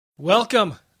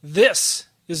Welcome. This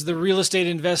is the Real Estate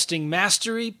Investing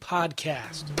Mastery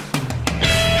Podcast.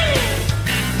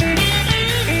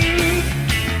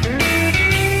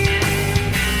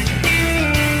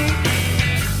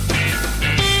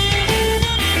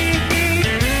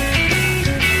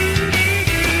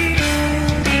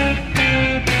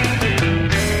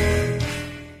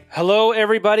 Hello,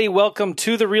 everybody. Welcome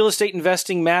to the Real Estate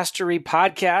Investing Mastery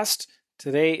Podcast.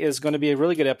 Today is going to be a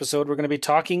really good episode. We're going to be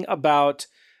talking about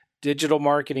digital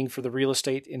marketing for the real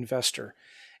estate investor.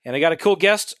 And I got a cool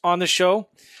guest on the show.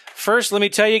 First, let me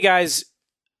tell you guys,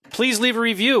 please leave a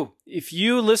review. If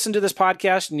you listen to this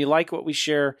podcast and you like what we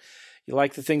share, you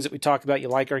like the things that we talk about, you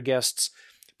like our guests,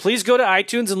 please go to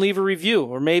iTunes and leave a review.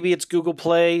 Or maybe it's Google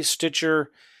Play,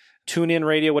 Stitcher, TuneIn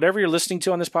Radio, whatever you're listening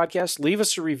to on this podcast, leave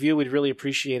us a review. We'd really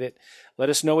appreciate it. Let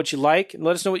us know what you like and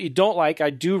let us know what you don't like. I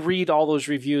do read all those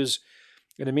reviews,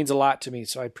 and it means a lot to me,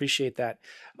 so I appreciate that.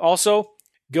 Also,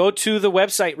 go to the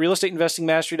website,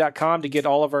 realestateinvestingmastery.com, to get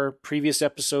all of our previous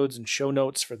episodes and show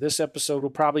notes for this episode. We'll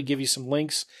probably give you some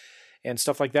links and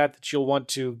stuff like that you'll want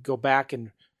to go back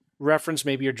and reference.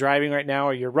 Maybe you're driving right now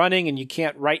or you're running and you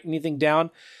can't write anything down.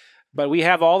 But we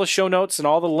have all the show notes and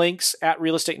all the links at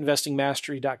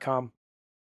realestateinvestingmastery.com.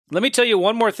 Let me tell you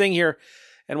one more thing here,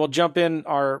 and we'll jump in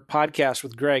our podcast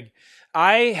with Greg.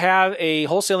 I have a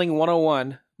Wholesaling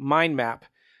 101 mind map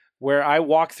where I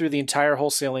walk through the entire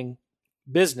wholesaling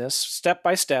business step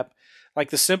by step, like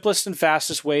the simplest and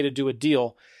fastest way to do a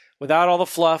deal without all the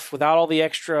fluff, without all the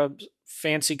extra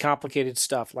fancy, complicated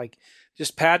stuff. Like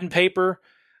just pad and paper.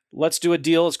 Let's do a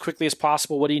deal as quickly as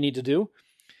possible. What do you need to do?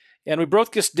 And we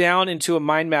broke this down into a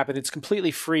mind map, and it's completely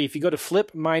free. If you go to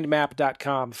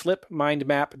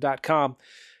flipmindmap.com,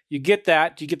 you get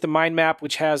that. You get the mind map,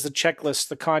 which has the checklists,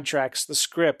 the contracts, the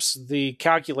scripts, the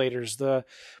calculators, the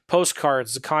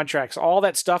postcards, the contracts, all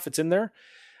that stuff. It's in there.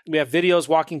 We have videos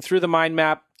walking through the mind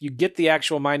map. You get the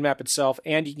actual mind map itself,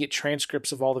 and you can get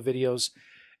transcripts of all the videos,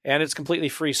 and it's completely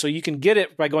free. So you can get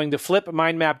it by going to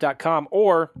flipmindmap.com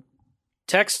or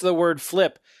text the word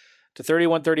flip to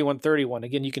 313131.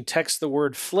 Again, you can text the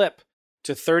word flip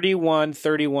to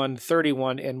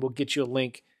 313131, and we'll get you a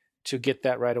link to get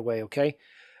that right away, okay?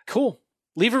 Cool.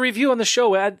 Leave a review on the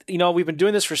show. We've been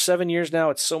doing this for 7 years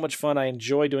now. It's so much fun. I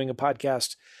enjoy doing a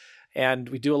podcast. And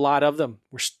we do a lot of them.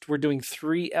 We're doing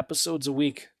 3 episodes a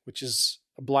week, which is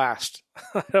a blast.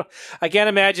 I can't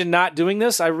imagine not doing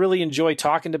this. I really enjoy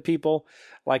talking to people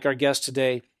like our guest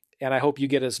today, and I hope you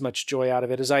get as much joy out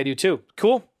of it as I do too.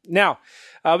 Cool. Now,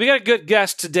 we got a good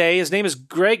guest today. His name is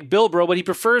Greg Bilbrough, but he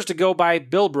prefers to go by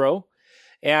Bilbrough.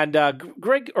 And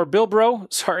Greg, or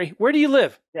Bilbrough, sorry, where do you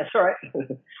live? That's all right.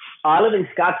 I live in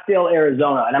Scottsdale,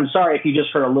 Arizona, and I'm sorry if you just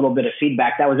heard a little bit of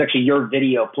feedback. That was actually your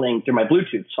video playing through my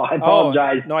Bluetooth, so I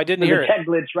apologize. No, I didn't hear it. Tech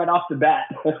glitch right off the bat.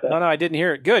 No, I didn't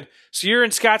hear it. Good. So you're in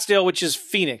Scottsdale, which is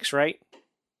Phoenix, right?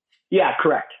 Yeah,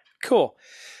 correct. Cool.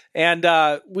 And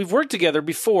we've worked together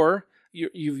before.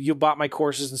 You bought my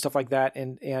courses and stuff like that,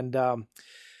 and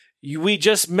we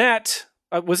just met.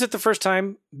 Was it the first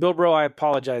time, Bilbrough? I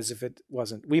apologize if it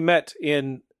wasn't. We met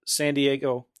in San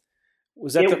Diego.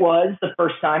 Was the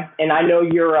first time, and I know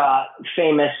you're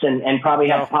famous and probably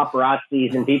have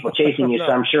paparazzis and people chasing you, so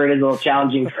I'm sure it is a little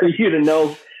challenging for you to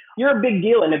know. You're a big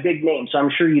deal and a big name, so I'm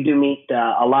sure you do meet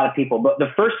a lot of people. But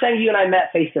the first time you and I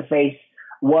met face-to-face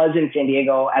was in San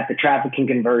Diego at the Traffic and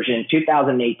Conversion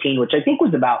 2018, which I think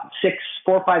was about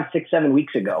 7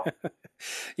 weeks ago.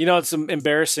 It's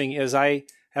embarrassing is I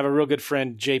have a real good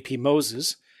friend, JP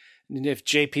Moses, and if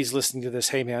JP's listening to this,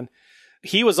 hey, man,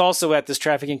 he was also at this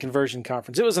Traffic and Conversion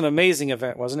conference. It was an amazing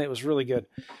event, wasn't it? It was really good.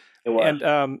 It was.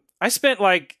 And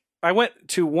I went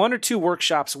to 1 or 2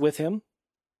 workshops with him,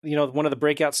 one of the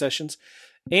breakout sessions.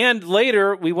 And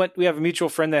later we have a mutual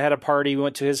friend that had a party. We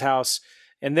went to his house,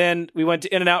 and then we went to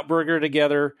In-N-Out Burger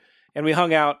together, and we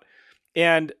hung out.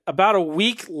 And about a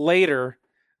week later,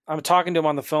 I'm talking to him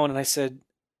on the phone, and I said,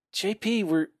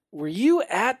 JP, were you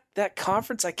at that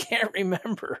conference? I can't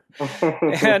remember.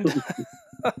 And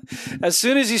as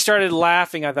soon as he started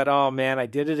laughing, I thought, oh man, I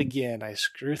did it again. I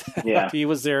screwed that up. He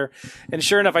was there. And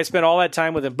sure enough, I spent all that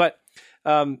time with him. But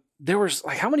there was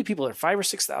how many people there? 5,000 or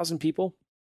 6,000 people?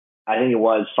 I think it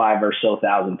was 5,000 or so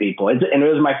people. And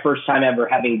it was my first time ever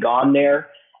having gone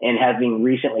there and having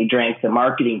recently drank the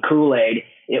marketing Kool-Aid.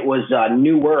 It was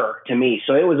newer to me.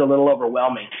 So it was a little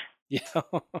overwhelming. Yeah.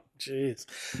 Jeez.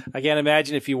 I can't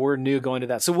imagine if you were new going to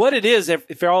that. So what it is,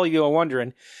 if all of you are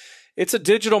wondering, it's a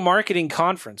digital marketing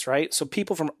conference, right? So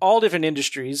people from all different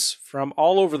industries from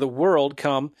all over the world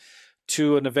come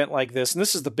to an event like this. And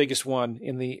this is the biggest one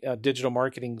in the digital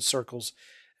marketing circles.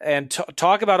 And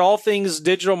talk about all things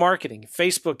digital marketing,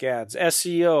 Facebook ads,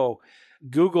 SEO,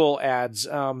 Google ads,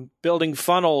 building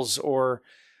funnels or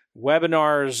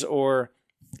webinars, or,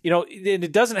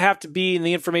 it doesn't have to be in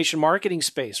the information marketing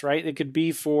space, right? It could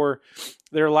be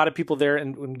there are a lot of people there,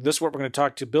 and this is what we're going to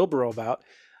talk to Bill Burrow about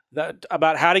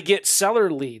how to get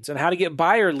seller leads and how to get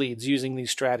buyer leads using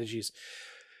these strategies.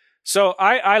 So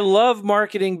I love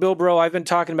marketing, Bill Burrow. I've been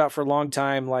talking about for a long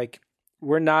time, like,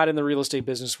 we're not in the real estate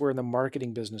business, we're in the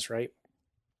marketing business, right?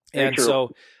 And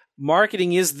so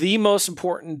marketing is the most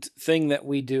important thing that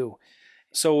we do.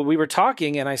 So we were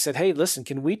talking and I said, hey, listen,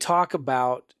 can we talk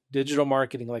about digital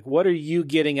marketing? Like, what are you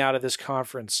getting out of this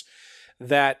conference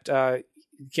that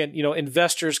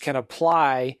investors can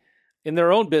apply in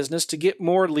their own business to get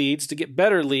more leads, to get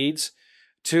better leads,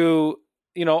 to,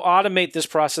 automate this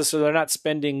process so they're not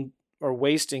spending or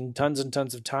wasting tons and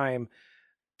tons of time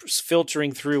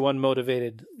filtering through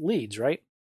unmotivated leads, right?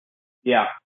 Yeah.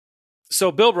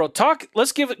 So Bill Burrow,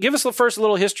 let's give us the first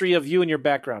little history of you and your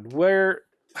background.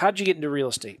 How'd you get into real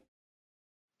estate?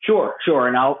 Sure.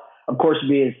 And I'll, of course,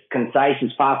 be as concise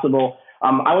as possible.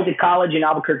 I went to college in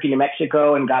Albuquerque, New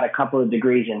Mexico, and got a couple of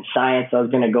degrees in science. I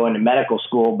was going to go into medical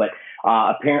school, but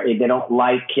apparently they don't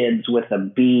like kids with a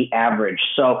B average.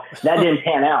 So that didn't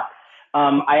pan out.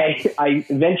 I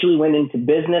eventually went into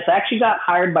business. I actually got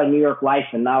hired by New York Life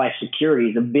and Now Life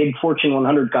Securities, a big Fortune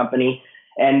 100 company.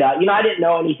 And, I didn't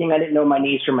know anything. I didn't know my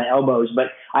knees from my elbows, but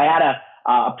I had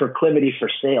a proclivity for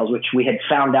sales, which we had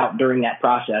found out during that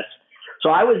process. So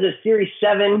I was a Series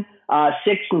 7,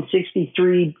 6 and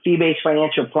 63 fee-based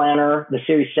financial planner. The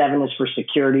Series 7 is for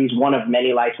securities, one of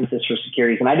many licenses for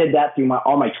securities. And I did that through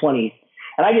all my 20s.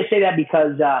 And I just say that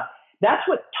because that's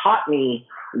what taught me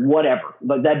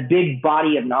that big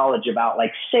body of knowledge about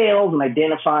like sales and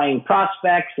identifying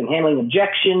prospects and handling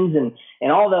objections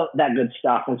and all that good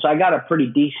stuff. And so I got a pretty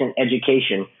decent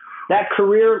education. That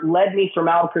career led me from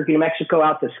Albuquerque, New Mexico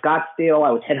out to Scottsdale.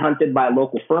 I was headhunted by a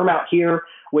local firm out here,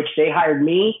 which they hired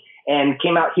me and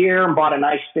came out here and bought a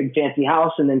nice big fancy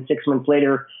house. And then 6 months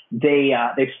later, they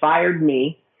fired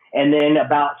me. And then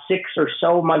about 6 or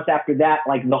so months after that,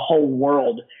 like the whole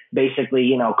world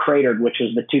basically, cratered, which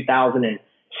was the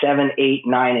 2007, 8,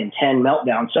 9, and 10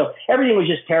 meltdown. So everything was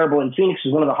just terrible. And Phoenix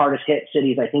was one of the hardest hit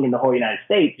cities, I think, in the whole United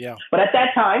States. Yeah. But at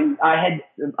that time, I had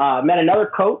met another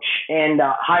coach and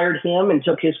hired him and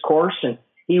took his course. And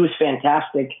he was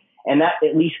fantastic. And that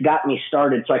at least got me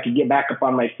started so I could get back up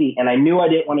on my feet. And I knew I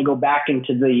didn't want to go back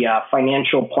into the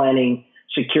financial planning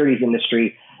securities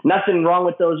industry. Nothing wrong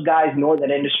with those guys nor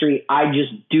that industry. I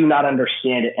just do not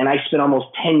understand it. And I spent almost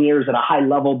 10 years at a high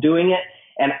level doing it.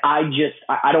 And I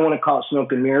don't want to call it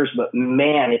smoke and mirrors, but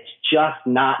man, it's just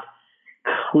not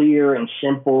clear and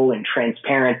simple and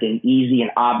transparent and easy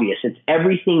and obvious. It's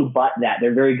everything but that.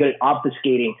 They're very good at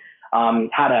obfuscating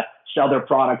how to sell their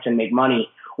products and make money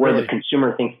where the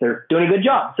consumer thinks they're doing a good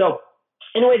job. So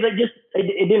anyways,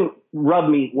 it didn't rub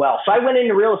me well. So I went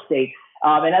into real estate.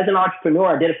 And as an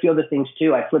entrepreneur, I did a few other things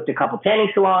too. I flipped a couple tanning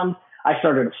salons. I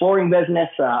started a flooring business,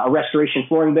 a restoration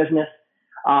flooring business.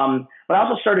 But I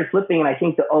also started flipping in, I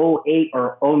think, the 08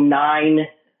 or 09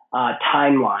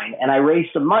 timeline. And I raised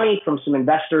some money from some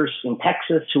investors in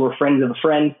Texas who were friends of a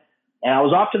friend. And I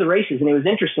was off to the races. And it was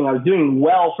interesting. I was doing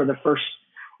well for the first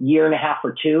year and a half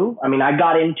or two. I mean, I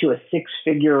got into a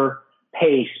 6-figure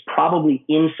pace probably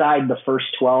inside the first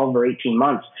 12 or 18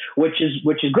 months, which is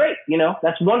great.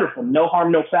 That's wonderful. No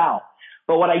harm, no foul.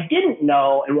 But what I didn't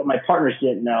know and what my partners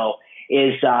didn't know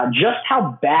is just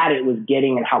how bad it was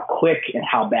getting and how quick and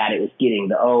how bad it was getting,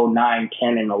 the 09,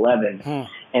 10, and 11.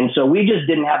 And so we just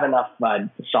didn't have enough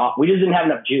we just didn't have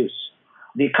enough juice.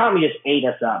 The economy just ate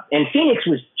us up. And Phoenix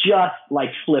was just like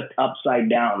flipped upside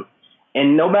down.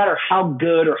 And no matter how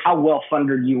good or how well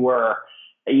funded you were,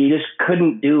 you just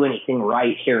couldn't do anything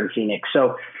right here in Phoenix.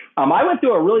 So I went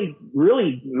through a really,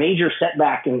 really major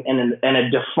setback and a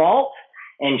default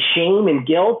and shame and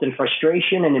guilt and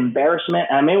frustration and embarrassment.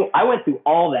 I mean, I went through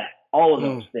all of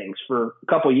those things for a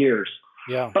couple of years.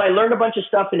 Yeah. But I learned a bunch of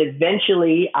stuff, and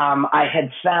eventually I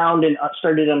had found and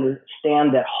started to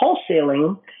understand that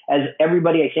wholesaling, as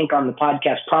everybody I think on the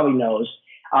podcast probably knows,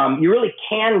 you really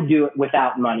can do it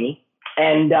without money,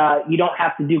 and you don't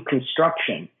have to do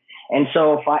construction. And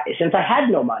so since I had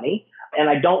no money and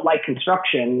I don't like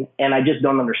construction and I just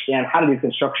don't understand how to do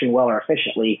construction well or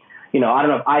efficiently, I don't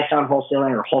know if I found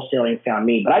wholesaling or wholesaling found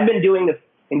me, but I've been doing the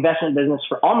investment business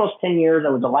for almost 10 years.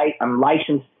 I'm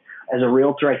licensed as a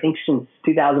realtor, I think since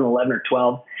 2011 or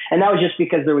 12. And that was just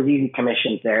because there was easy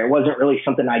commissions there. It wasn't really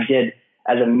something I did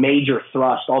as a major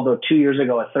thrust, although 2 years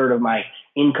ago, a third of my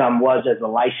income was as a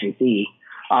licensee.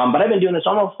 But I've been doing this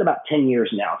almost about 10 years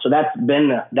now. So that's been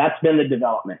the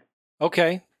development.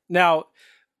 Okay. Now,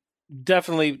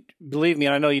 definitely, believe me,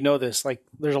 and I know you know this, like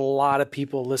there's a lot of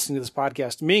people listening to this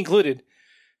podcast, me included,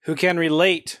 who can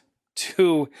relate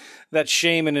to that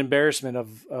shame and embarrassment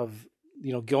of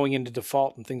going into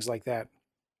default and things like that.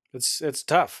 It's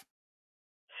tough.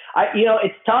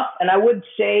 It's tough. And I would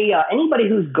say anybody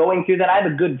who's going through that, I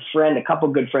have a couple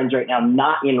of good friends right now,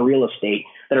 not in real estate,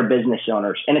 that are business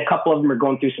owners. And a couple of them are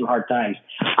going through some hard times.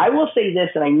 I will say this,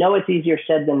 and I know it's easier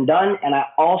said than done. And I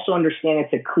also understand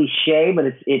it's a cliche, but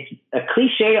it's a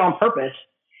cliche on purpose.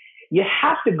 You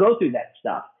have to go through that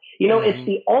stuff.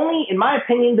 It's in my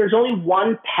opinion, there's only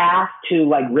one path to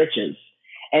like riches.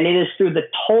 And it is through the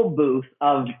toll booth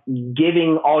of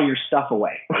giving all your stuff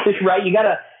away, right? You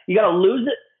gotta lose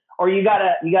it, or you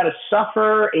gotta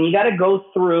suffer, and you gotta go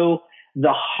through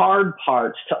the hard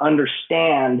parts to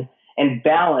understand and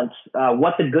balance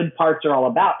what the good parts are all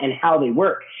about and how they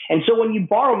work. And so when you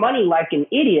borrow money like an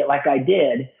idiot, like I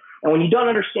did, and when you don't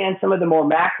understand some of the more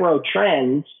macro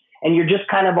trends, and you're just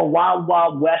kind of a wild,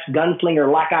 wild west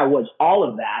gunslinger like I was, all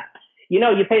of that, you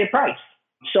pay the price.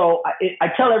 So I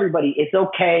tell everybody it's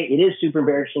okay. It is super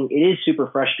embarrassing. It is super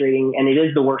frustrating, and it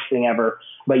is the worst thing ever,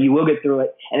 but you will get through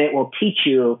it, and it will teach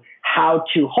you how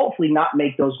to hopefully not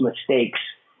make those mistakes,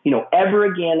 ever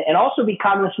again, and also be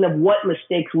cognizant of what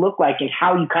mistakes look like and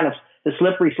how you kind of the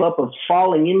slippery slope of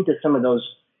falling into some of those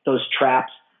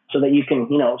traps so that you can,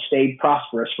 stay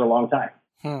prosperous for a long time.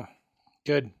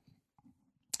 Good.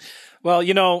 Well,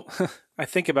 I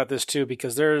think about this too,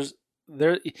 because how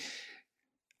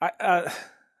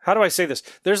do I say this?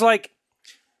 There's like,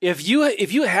 if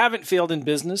you haven't failed in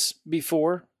business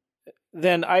before,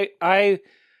 then I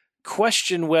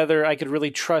question whether I could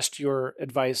really trust your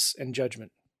advice and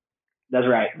judgment. That's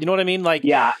right. You know what I mean? Like,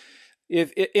 yeah.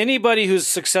 If anybody who's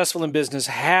successful in business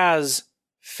has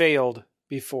failed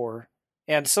before,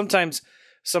 and sometimes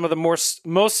some of the most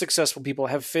successful people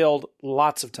have failed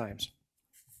lots of times.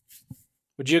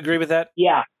 Would you agree with that?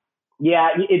 Yeah. Yeah.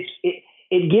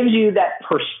 It gives you that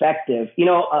perspective,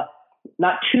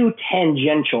 not too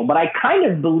tangential, but I kind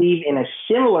of believe in a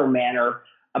similar manner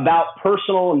about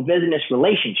personal and business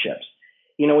relationships.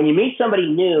 When you meet somebody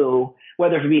new,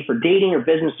 whether it be for dating or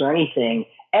business or anything,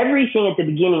 everything at the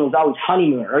beginning is always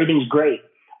honeymoon. Everything's great.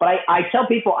 But I tell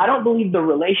people, I don't believe the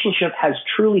relationship has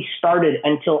truly started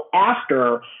until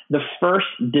after the first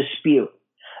dispute,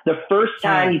 the first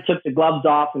time you took the gloves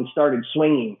off and started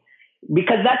swinging.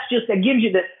 Because that gives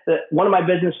you one of my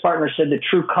business partners said the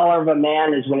true color of a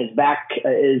man is when his back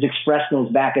is expressed when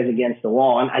his back is against the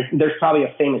wall. And there's probably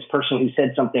a famous person who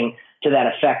said something to that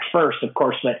effect first, of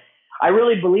course, but I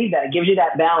really believe that it gives you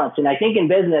that balance. And I think in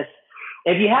business,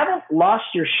 if you haven't lost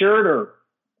your shirt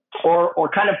or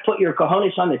kind of put your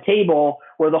cojones on the table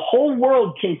where the whole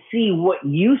world can see what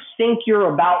you think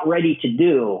you're about ready to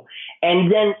do,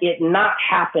 and then it not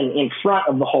happen in front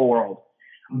of the whole world,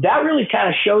 that really kind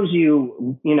of shows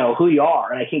you, who you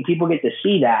are. And I think people get to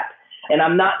see that. And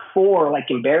I'm not for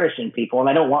like embarrassing people, and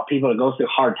I don't want people to go through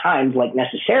hard times like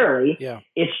necessarily. Yeah.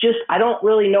 It's just, I don't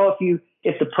really know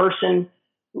if the person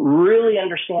really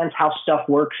understands how stuff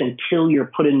works until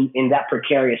you're put in that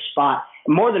precarious spot.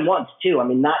 More than once too. I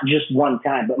mean, not just one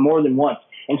time, but more than once.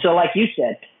 And so like you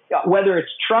said, whether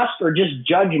it's trust or just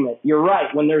judgment, you're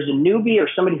right. When there's a newbie or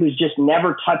somebody who's just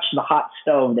never touched the hot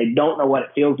stove, they don't know what it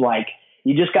feels like.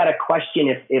 You just got to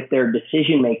question if their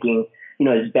decision making,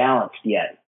 is balanced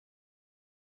yet.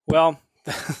 Well,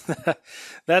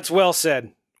 that's well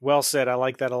said. Well said. I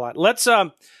like that a lot. Let's.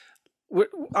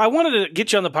 I wanted to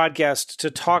get you on the podcast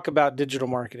to talk about digital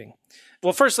marketing.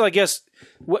 Well, first, I guess,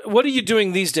 what are you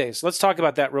doing these days? Let's talk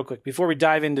about that real quick before we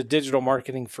dive into digital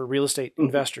marketing for real estate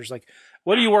investors. Like,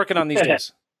 what are you working on these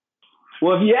days?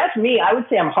 Well, if you ask me, I would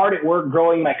say I'm hard at work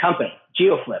growing my company,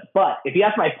 GeoFlip. But if you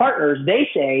ask my partners, they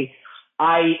say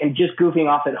I am just goofing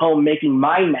off at home making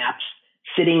mind maps,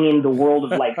 sitting in the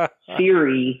world of like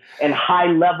theory and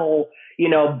high level,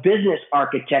 business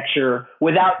architecture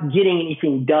without getting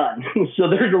anything done. So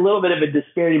there's a little bit of a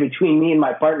disparity between me and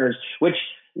my partners, which,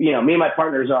 me and my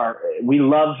partners we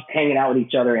love hanging out with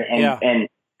each other and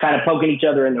kind of poking each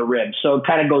other in the ribs. So it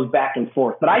kind of goes back and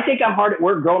forth. But I think I'm hard at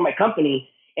work growing my company,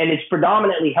 and it's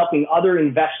predominantly helping other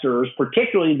investors,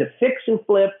 particularly the fix and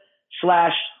flip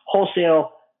 /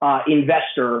 wholesale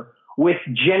investor, with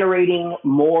generating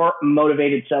more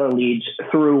motivated seller leads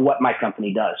through what my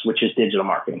company does, which is digital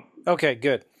marketing. Okay,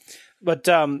 good. But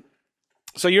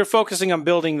so you're focusing on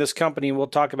building this company, and we'll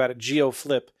talk about it,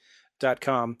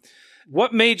 geoflip.com.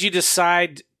 What made you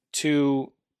decide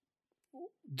to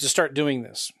start doing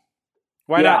this?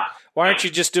 Why not? Why aren't you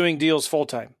just doing deals full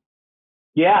time?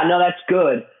 Yeah, no, that's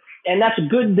good. And that's a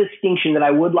good distinction that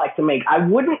I would like to make. I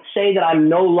wouldn't say that I'm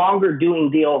no longer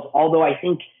doing deals, although I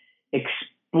think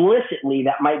explicitly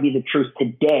that might be the truth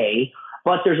today,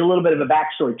 but there's a little bit of a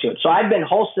backstory to it. So I've been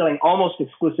wholesaling almost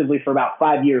exclusively for about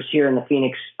 5 years here in the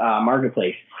Phoenix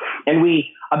marketplace. And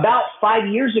about 5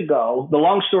 years ago, the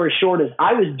long story short is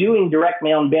I was doing direct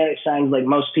mail and bandit signs like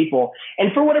most people.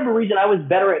 And for whatever reason, I was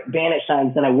better at bandit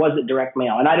signs than I was at direct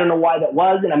mail. And I don't know why that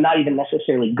was, and I'm not even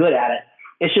necessarily good at it.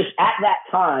 It's just at that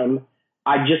time,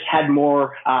 I just had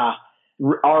more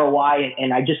ROI,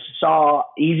 and I just saw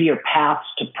easier paths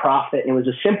to profit. And it was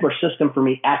a simpler system for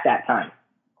me at that time.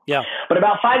 Yeah. But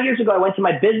about 5 years ago, I went to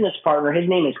my business partner. His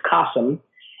name is Qasim.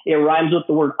 It rhymes with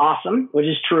the word awesome, which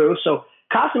is true. So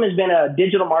Qasim has been a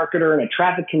digital marketer and a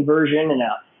traffic conversion, and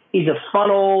he's a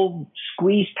funnel,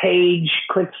 squeeze page,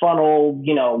 click funnel,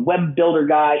 web builder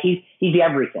guy. He's the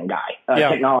everything guy,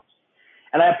 technology.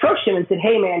 And I approached him and said,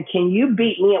 hey, man, can you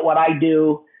beat me at what I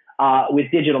do with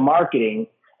digital marketing?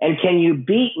 And can you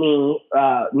beat me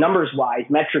numbers-wise,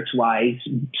 metrics-wise,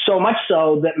 so much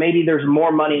so that maybe there's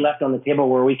more money left on the table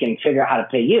where we can figure out how to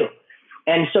pay you?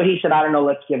 And so he said, I don't know,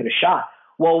 let's give it a shot.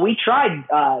 Well, we tried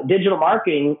digital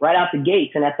marketing right out the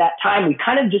gates. And at that time, we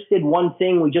kind of just did one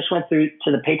thing. We just went through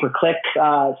to the pay-per-click,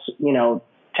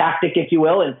 tactic, if you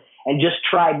will, and just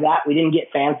tried that. We didn't get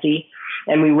fancy.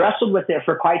 And we wrestled with it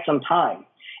for quite some time.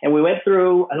 And we went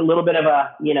through a little bit of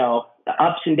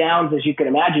ups and downs, as you can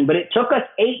imagine. But it took us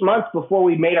 8 months before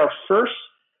we made our first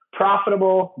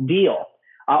profitable deal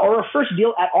or our first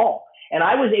deal at all. And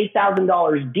I was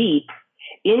 $8,000 deep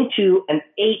into an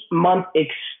 8-month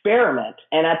experiment.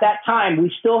 And at that time,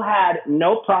 we still had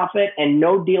no profit and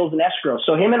no deals in escrow.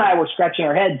 So him and I were scratching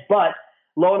our heads. But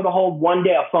lo and behold, one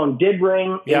day a phone did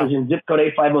ring. It was in zip code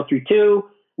 85032.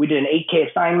 We did an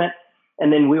 8K assignment.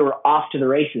 And then we were off to the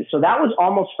races. So that was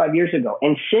almost 5 years ago.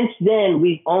 And since then,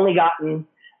 we've only gotten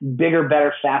bigger,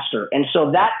 better, faster. And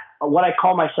so that, what I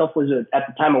call myself was at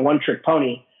the time a one-trick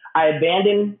pony. I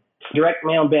abandoned direct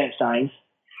mail and bandit signs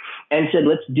and said,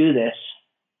 let's do this.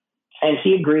 And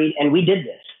he agreed, and we did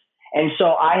this. And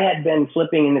so I had been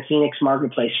flipping in the Phoenix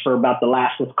marketplace for about the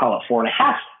last, let's call it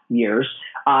 4.5 years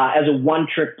as a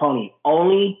one-trick pony.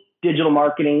 Only digital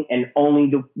marketing and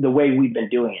only the way we've been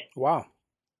doing it. Wow.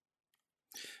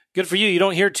 Good for you. You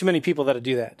don't hear too many people that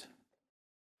do that.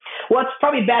 Well, it's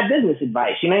probably bad business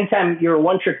advice. Anytime you're a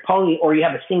one-trick pony or you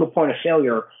have a single point of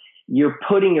failure, you're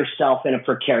putting yourself in a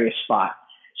precarious spot.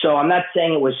 So I'm not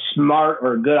saying it was smart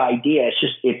or a good idea.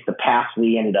 It's the path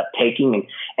we ended up taking.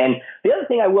 And the other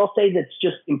thing I will say that's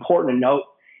just important to note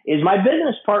is my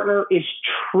business partner is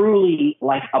truly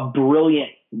like a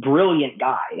brilliant, brilliant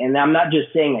guy. And I'm not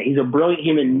just saying that. He's a brilliant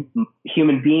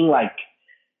human being like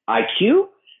IQ.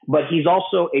 But he's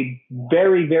also a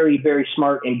very, very, very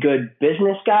smart and good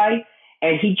business guy.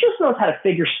 And he just knows how to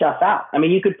figure stuff out. I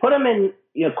mean, you could put him in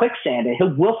quicksand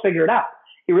and we'll figure it out.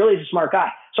 He really is a smart guy.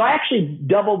 So I actually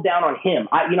doubled down on him.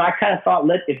 I kind of thought,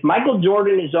 if Michael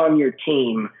Jordan is on your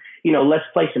team, let's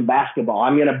play some basketball.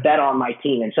 I'm going to bet on my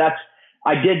team. And so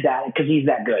I did that because he's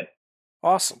that good.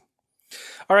 Awesome.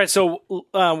 All right. So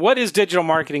what does digital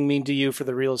marketing mean to you for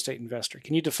the real estate investor?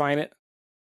 Can you define it?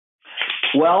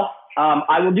 Well,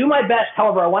 I will do my best.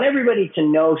 However, I want everybody to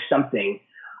know something.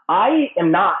 I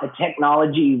am not a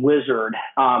technology wizard.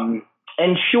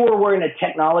 And sure, we're in a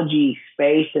technology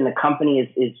space and the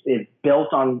company is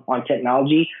built on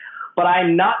technology, but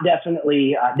I'm not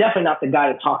definitely not the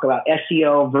guy to talk about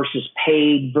SEO versus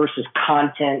paid versus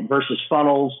content versus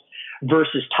funnels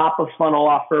versus top of funnel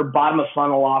offer, bottom of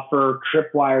funnel offer,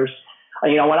 tripwires.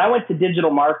 When I went to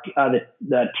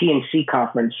the TNC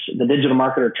conference, the Digital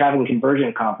Marketer Traffic and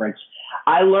Conversion Conference,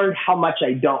 I learned how much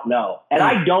I don't know. And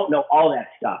I don't know all that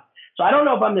stuff. So I don't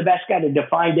know if I'm the best guy to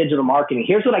define digital marketing.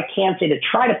 Here's what I can say to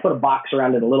try to put a box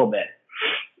around it a little bit.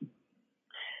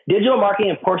 Digital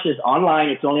marketing, of course, is online.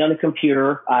 It's only on the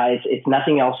computer. It's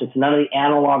nothing else. It's none of the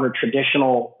analog or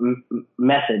traditional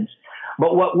methods.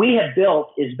 But what we have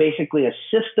built is basically a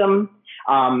system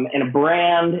and a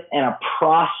brand and a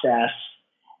process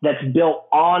that's built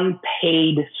on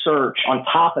paid search on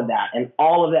top of that. And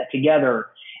all of that together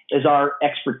is our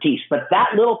expertise. But that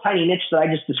little tiny niche that I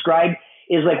just described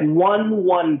is like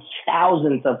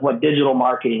 1/1000th of what digital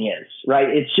marketing is, right?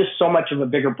 It's just so much of a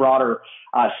bigger, broader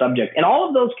subject. And all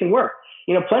of those can work.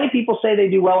 Plenty of people say they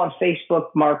do well on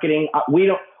Facebook marketing. We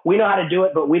know how to do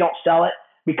it, but we don't sell it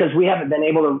because we haven't been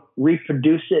able to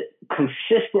reproduce it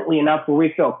consistently enough where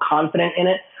we feel confident in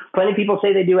it. Plenty of people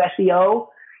say they do SEO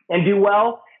and do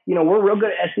well. We're real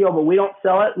good at SEO, but we don't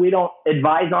sell it. We don't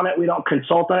advise on it. We don't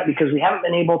consult on it because we haven't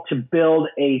been able to build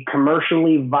a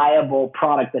commercially viable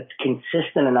product that's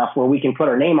consistent enough where we can put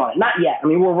our name on it. Not yet. I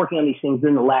mean, we're working on these things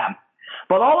in the lab.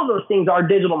 But all of those things are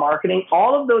digital marketing.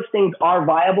 All of those things are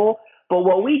viable, But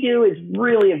what we do is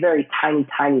really a very tiny,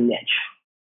 tiny niche.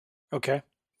 Okay.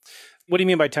 What do you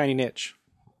mean by tiny niche?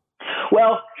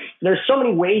 Well, there's so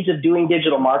many ways of doing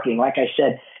digital marketing. Like I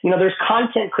said, there's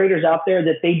content creators out there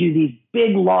that they do these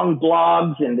big, long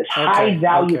blogs and this high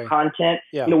value content.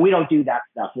 Yeah. We don't do that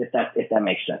stuff, if that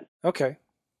makes sense. Okay.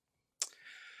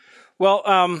 Well,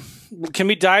 can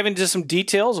we dive into some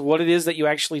details of what it is that you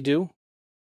actually do?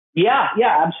 Yeah,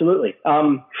 absolutely.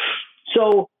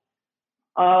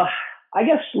 I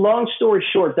guess long story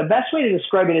short, the best way to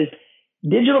describe it is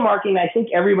digital marketing. I think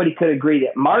everybody could agree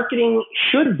that marketing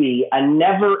should be a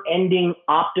never-ending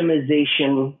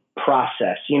optimization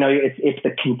process. It's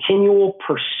the continual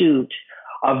pursuit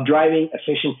of driving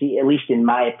efficiency, at least in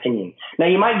my opinion. Now,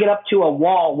 you might get up to a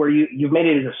wall where you've made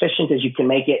it as efficient as you can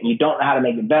make it, and you don't know how to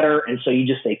make it better, and so you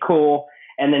just say, cool,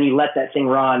 and then you let that thing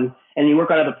run, and you work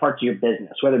on other parts of your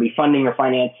business, whether it be funding or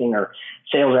financing or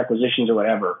sales acquisitions or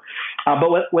whatever.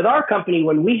 But with our company,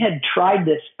 when we had tried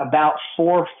this about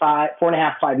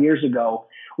 4.5, 5 years ago,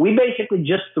 we basically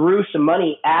just threw some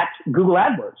money at Google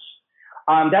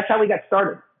AdWords. That's how we got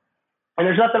started. And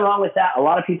there's nothing wrong with that. A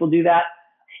lot of people do that.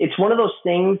 It's one of those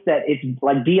things that it's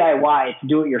like DIY, it's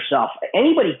do it yourself.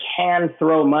 Anybody can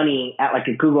throw money at like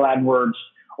a Google AdWords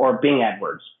or Bing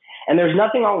AdWords. And there's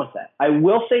nothing wrong with that. I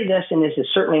will say this, and this is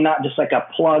certainly not just like a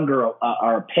plug or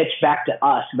a pitch back to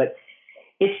us, but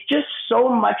it's just so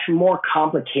much more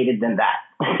complicated than that.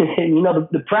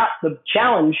 The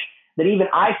challenge that even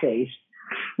I faced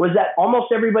was that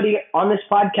almost everybody on this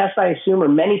podcast, I assume, or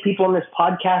many people on this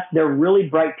podcast, they're really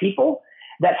bright people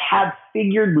that have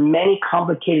figured many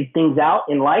complicated things out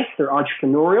in life. They're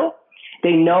entrepreneurial.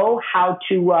 They know how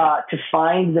to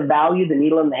find the value, the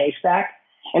needle in the haystack.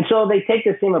 And so they take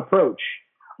the same approach.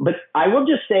 But I will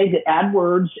just say that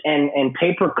AdWords and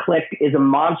pay-per-click is a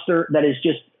monster that is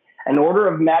just an order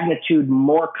of magnitude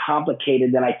more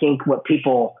complicated than I think what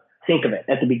people think of it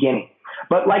at the beginning.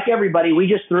 But like everybody, we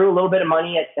just threw a little bit of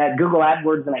money at Google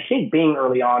AdWords and I think Bing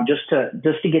early on just to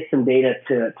get some data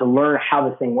to learn how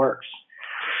the thing works.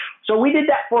 So we did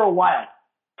that for a while.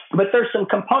 But there's some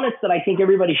components that I think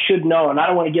everybody should know, and I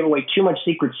don't want to give away too much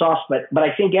secret sauce, but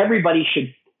I think everybody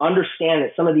should understand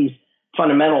that some of these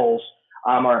fundamentals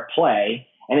are at play,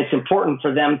 and it's important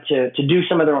for them to do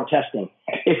some of their own testing.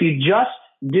 If you just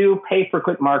do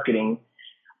pay-per-click marketing,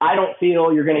 I don't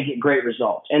feel you're going to get great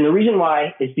results. And the reason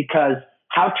why is because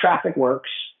how traffic works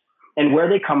and where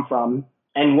they come from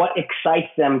and what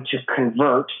excites them to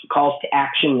convert, calls to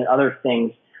action and other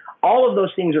things, all of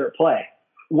those things are at play.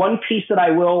 One piece that I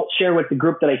will share with the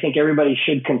group that I think everybody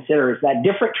should consider is that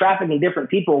different traffic and different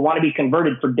people want to be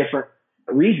converted for different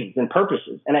reasons and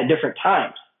purposes and at different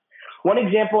times. One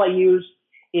example I use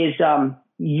is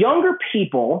younger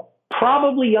people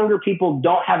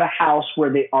don't have a house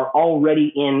where they are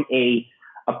already in a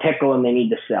pickle and they need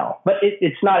to sell. But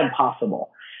it's not impossible.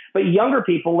 But younger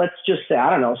people, let's just say, I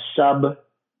don't know, sub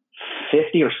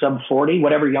 50 or sub 40,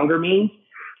 whatever younger means,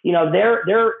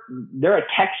 they're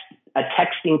a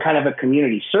texting kind of a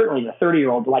community. Certainly the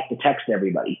 30-year-olds like to text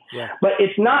everybody. Yeah. But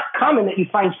it's not common that you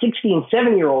find 60 and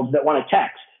 70-year-olds that want to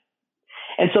text.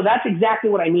 And so that's exactly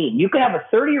what I mean. You could have a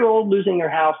 30-year-old losing their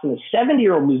house and a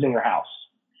 70-year-old losing their house.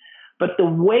 But the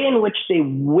way in which they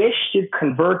wish to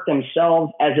convert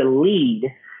themselves as a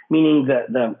lead, meaning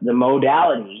the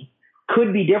modality,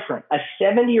 could be different. A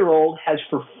 70-year-old has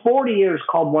for 40 years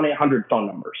called 1-800 phone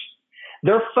numbers.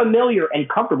 They're familiar and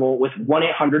comfortable with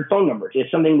 1-800 phone numbers. It's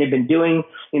something they've been doing,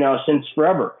 since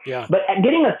forever. Yeah. But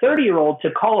getting a 30-year-old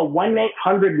to call a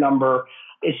 1-800 number,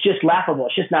 it's just laughable.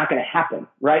 It's just not going to happen,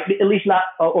 right? At least not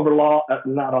over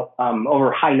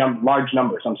over large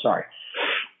numbers. I'm sorry.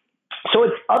 So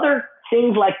it's other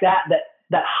things like that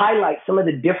highlight some of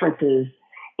the differences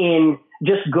in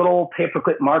just good old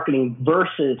pay-per-click marketing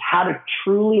versus how to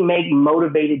truly make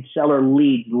motivated seller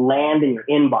leads land in your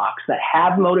inbox that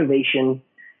have motivation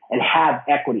and have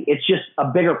equity. It's just a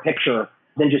bigger picture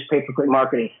than just pay-per-click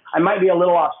marketing. I might be a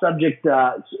little off subject,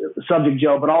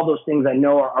 Joe, but all those things I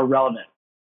know are relevant.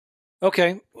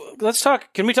 Okay, let's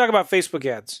talk. Can we talk about Facebook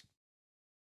ads?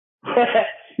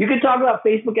 You can talk about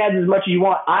Facebook ads as much as you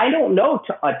want. I don't know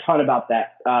a ton about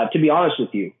that, to be honest with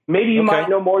you. Maybe you might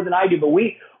know more than I do, but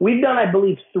we've done, I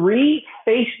believe, 3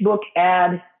 Facebook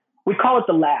ad. We call it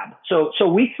the lab. So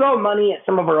we throw money at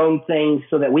some of our own things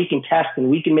so that we can test and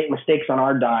we can make mistakes on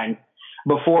our dime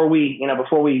before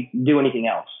we do anything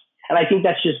else. And I think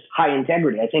that's just high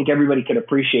integrity. I think everybody could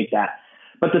appreciate that.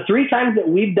 But the 3 times that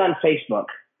we've done Facebook,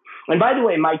 and by the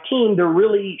way, my team, they're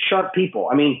really sharp people.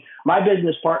 I mean, my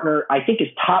business partner, I think, is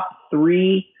top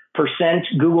 3%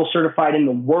 Google certified in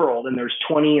the world. And there's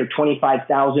 20 or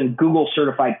 25,000 Google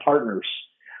certified partners.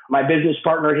 My business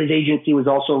partner, his agency was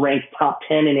also ranked top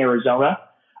 10 in Arizona.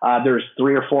 There's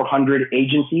 300 or 400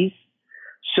 agencies.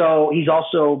 So he's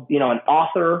also, an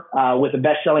author with a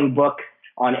best-selling book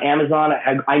on Amazon.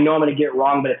 I know I'm going to get it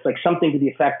wrong, but it's like something to the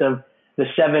effect of the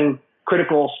 7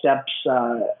 critical steps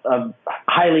of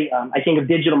of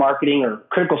digital marketing, or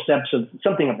critical steps of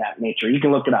something of that nature. You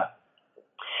can look it up.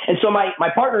 And so my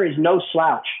partner is no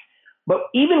slouch. But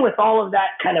even with all of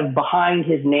that kind of behind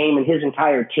his name and his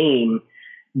entire team,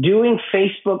 doing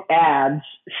Facebook ads,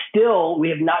 still, we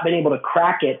have not been able to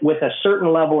crack it with a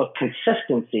certain level of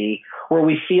consistency where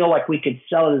we feel like we could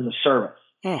sell it as a service.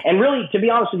 And really, to be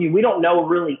honest with you, we don't know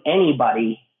really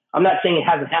anybody. I'm not saying it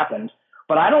hasn't happened,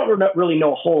 but I don't really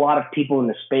know a whole lot of people in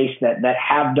the space that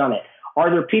have done it. Are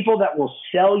there people that will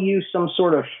sell you some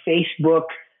sort of Facebook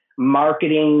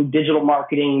marketing, digital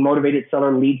marketing, motivated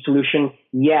seller lead solution?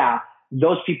 Yeah,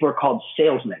 those people are called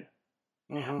salesmen.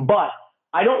 Mm-hmm. But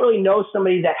I don't really know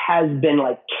somebody that has been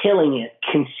like killing it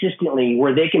consistently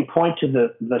where they can point to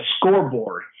the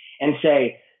scoreboard and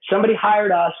say, somebody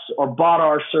hired us or bought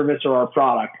our service or our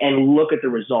product, and look at the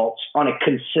results on a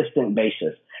consistent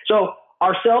basis. So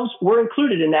ourselves, we're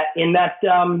included in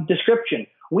that description.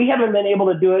 We haven't been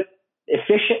able to do it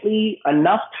efficiently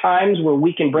enough times where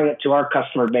we can bring it to our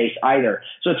customer base either.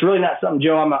 So it's really not something,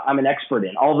 Joe, I'm an expert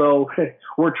in, although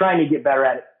we're trying to get better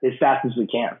at it as fast as we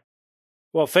can.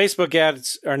 Well, Facebook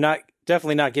ads are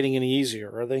definitely not getting any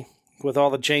easier, are they? With all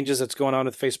the changes that's going on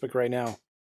with Facebook right now.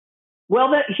 Well,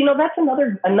 that's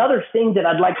another thing that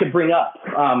I'd like to bring up.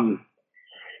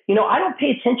 I don't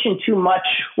pay attention too much.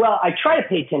 Well, I try to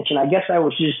pay attention. I guess I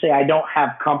would just say I don't have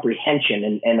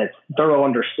comprehension and a thorough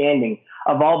understanding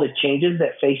of all the changes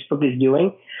that Facebook is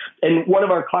doing. And one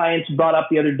of our clients brought up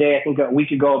the other day, I think a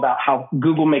week ago, about how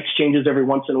Google makes changes every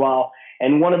once in a while.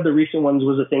 And one of the recent ones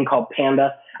was a thing called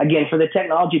Panda. Again, for the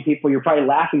technology people, you're probably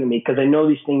laughing at me because I know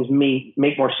these things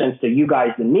make more sense to you guys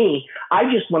than me.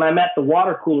 When I'm at the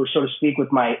water cooler, so to speak,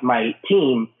 with my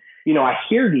team, I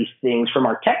hear these things from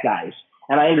our tech guys,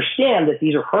 and I understand that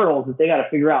these are hurdles that they got to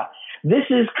figure out. This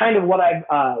is kind of what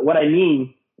I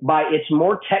mean by it's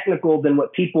more technical than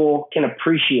what people can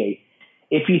appreciate.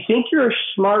 If you think you're a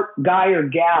smart guy or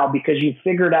gal because you've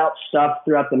figured out stuff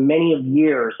throughout the many of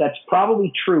years, that's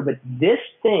probably true. But this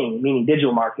thing, meaning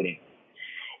digital marketing,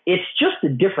 it's just a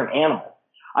different animal.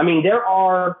 I mean, there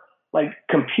are like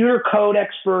computer code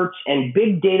experts and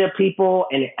big data people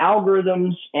and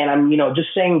algorithms. And I'm, just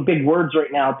saying big words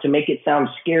right now to make it sound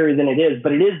scarier than it is,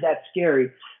 but it is that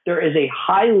scary. There is a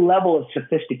high level of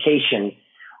sophistication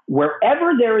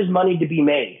wherever there is money to be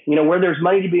made. Where there's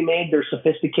money to be made, there's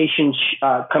sophistication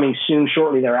coming soon,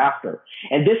 shortly thereafter.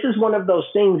 And this is one of those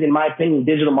things, in my opinion,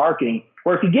 digital marketing,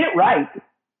 where if you get it right,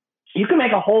 you can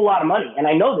make a whole lot of money. And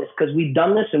I know this because we've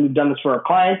done this, and we've done this for our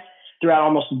clients throughout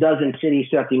almost a dozen cities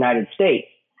throughout the United States.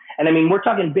 And I mean, we're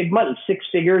talking big money, 6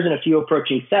 figures and a few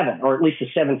approaching 7, or at least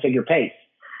a 7-figure pace.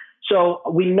 So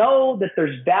we know that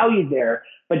there's value there,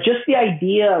 but just the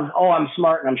idea of, I'm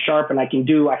smart and I'm sharp and I can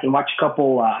watch a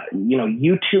couple,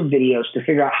 YouTube videos to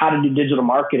figure out how to do digital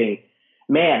marketing.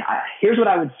 Man, here's what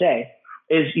I would say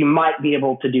is you might be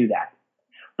able to do that,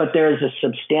 but there is a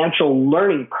substantial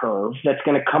learning curve that's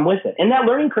going to come with it. And that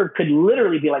learning curve could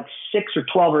literally be like 6 or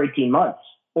 12 or 18 months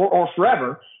or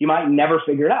forever. You might never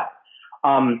figure it out.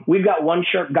 We've got one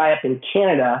sharp guy up in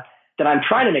Canada that I'm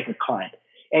trying to make a client.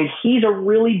 And he's a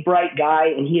really bright guy,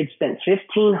 and he had spent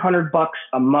 $1,500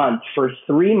 a month for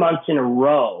 3 months in a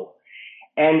row.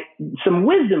 And some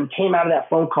wisdom came out of that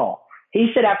phone call. He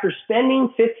said, after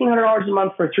spending $1,500 a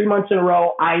month for 3 months in a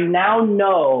row, I now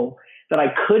know that I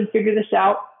could figure this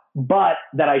out, but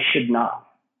that I should not.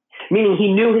 Meaning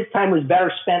he knew his time was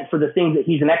better spent for the things that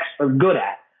he's an expert good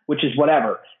at, which is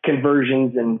whatever,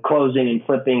 conversions and closing and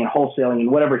flipping and wholesaling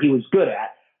and whatever he was good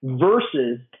at,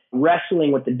 versus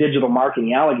wrestling with the digital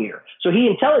marketing alligator. So he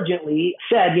intelligently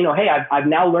said, hey, I've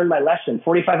now learned my lesson.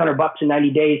 $4,500 in 90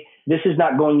 days. This is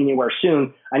not going anywhere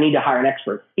soon. I need to hire an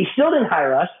expert. He still didn't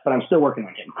hire us, but I'm still working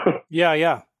on him. Yeah.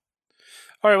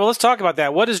 All right. Well, let's talk about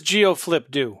that. What does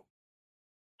GeoFlip do?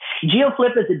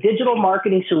 GeoFlip is a digital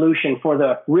marketing solution for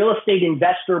the real estate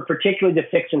investor, particularly the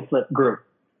fix and flip group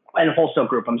and wholesale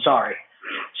group. I'm sorry.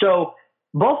 So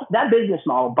both that business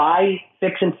model, buy,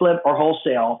 fix and flip, or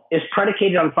wholesale, is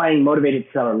predicated on finding motivated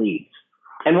seller leads.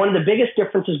 And one of the biggest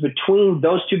differences between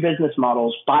those two business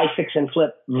models, buy, fix and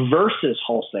flip versus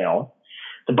wholesale,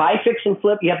 the buy, fix and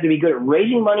flip, you have to be good at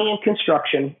raising money in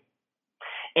construction.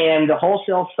 And the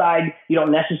wholesale side, you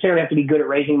don't necessarily have to be good at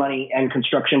raising money and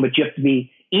construction, but you have to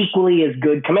be equally as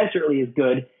good, commensurately as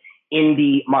good in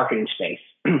the marketing space.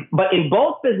 But in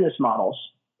both business models,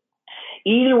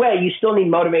 either way, you still need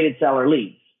motivated seller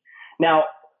leads. Now,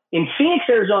 in Phoenix,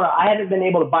 Arizona, I haven't been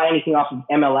able to buy anything off of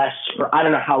MLS for I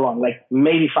don't know how long, like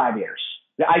maybe 5 years.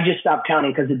 I just stopped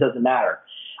counting because it doesn't matter.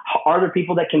 Are there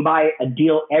people that can buy a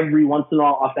deal every once in a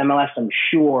while off MLS? I'm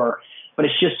sure, but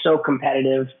it's just so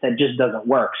competitive that just doesn't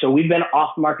work. So we've been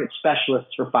off-market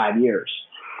specialists for 5 years.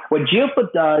 What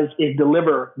GeoFlip does is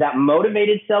deliver that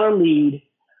motivated seller lead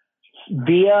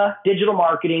via digital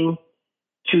marketing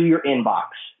to your inbox,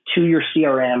 to your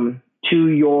CRM, to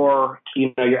your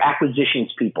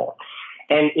acquisitions people.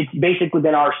 And it's basically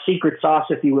been our secret sauce,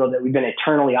 if you will, that we've been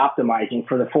eternally optimizing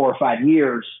for the 4 or 5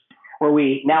 years, where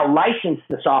we now license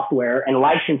the software and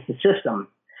license the system.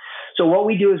 So what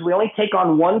we do is we only take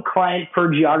on one client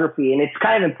per geography. And it's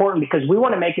kind of important because we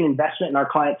want to make an investment in our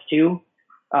clients too.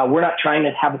 We're not trying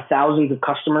to have thousands of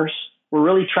customers. We're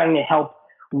really trying to help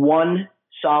one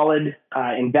solid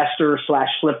investor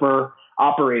 / flipper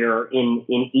operator in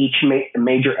each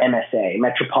major MSA,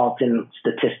 metropolitan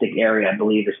statistic area, I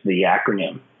believe is the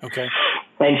acronym. Okay.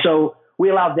 And so we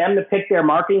allow them to pick their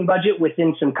marketing budget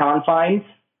within some confines.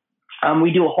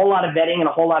 We do a whole lot of vetting and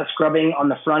a whole lot of scrubbing on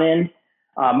the front end.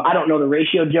 I don't know the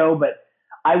ratio, Joe, but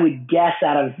I would guess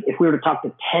if we were to talk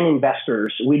to 10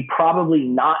 investors, we'd probably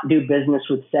not do business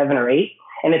with 7 or 8.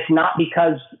 And it's not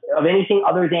because of anything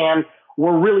other than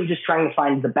we're really just trying to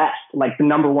find the best, like the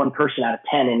number one person out of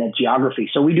 10 in a geography.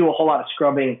 So we do a whole lot of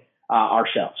scrubbing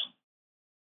ourselves.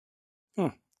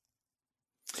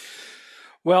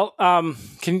 Well,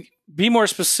 can you be more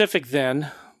specific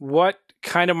then? What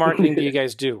kind of marketing do you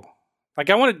guys do? Like,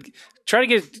 I want to try to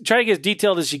get as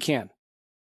detailed as you can.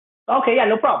 Okay, yeah,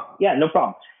 no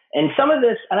problem. And some of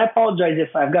this, and I apologize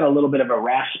if I've got a little bit of a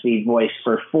raspy voice.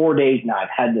 For 4 days now, I've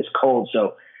had this cold,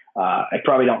 so I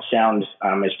probably don't sound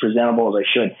as presentable as I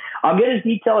should. I'll get as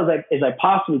detailed as I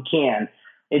possibly can.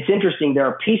 It's interesting. There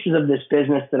are pieces of this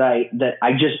business that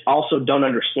I just also don't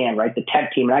understand, right? The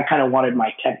tech team, and I kind of wanted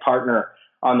my tech partner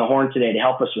on the horn today to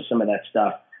help us with some of that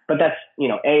stuff. But that's,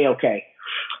 A-okay.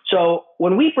 So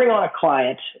when we bring on a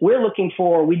client, we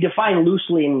define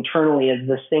loosely and internally as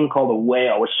this thing called a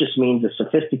whale, which just means a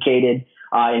sophisticated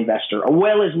investor. A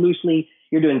whale is loosely,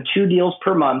 you're doing 2 deals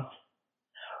per month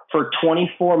for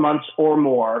 24 months or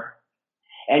more,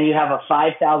 and you have a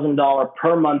 $5,000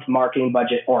 per month marketing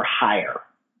budget or higher.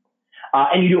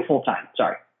 And you do it full time,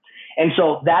 sorry. And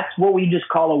so that's what we just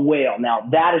call a whale. Now,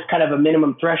 that is kind of a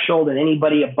minimum threshold, and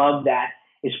anybody above that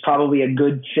is probably a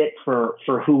good fit for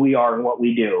who we are and what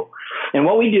we do. And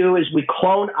what we do is we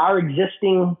clone our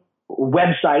existing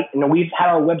website. We've had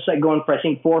our website going for, I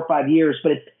think, 4 or 5 years,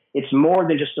 but it's more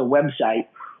than just a website.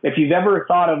 If you've ever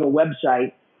thought of a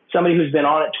website, somebody who's been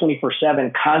on it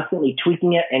 24/7, constantly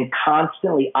tweaking it and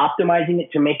constantly optimizing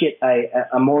it to make it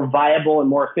a more viable and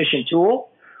more efficient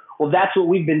tool, well, that's what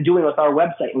we've been doing with our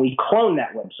website, and we clone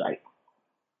that website.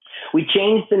 We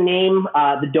changed the name,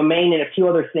 the domain, and a few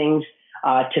other things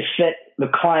to fit the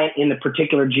client in the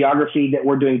particular geography that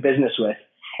we're doing business with.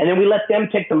 And then we let them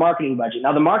pick the marketing budget.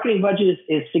 Now, the marketing budget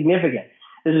is significant.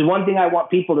 This is one thing I want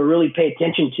people to really pay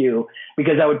attention to,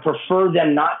 because I would prefer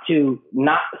them not to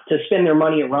spend their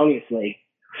money erroneously.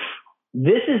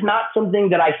 This is not something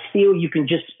that I feel you can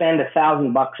just spend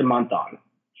 $1,000 a month on.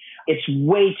 It's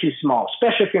way too small,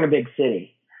 especially if you're in a big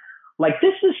city. Like,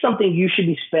 this is something you should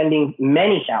be spending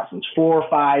many thousands, $4,000 or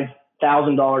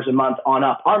 $5,000 a month on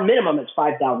up. Our minimum is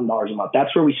 $5,000 a month.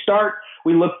 That's where we start.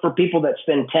 We look for people that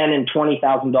spend $10,000 and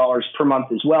 $20,000 per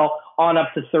month as well, on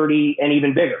up to 30 and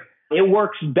even bigger. It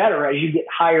works better as you get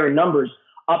higher in numbers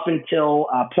up until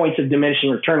points of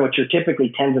diminishing return, which are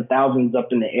typically tens of thousands up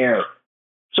in the air.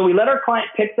 So we let our client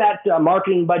pick that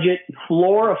marketing budget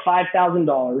floor of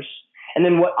 $5,000. And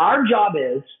then what our job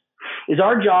is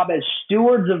our job as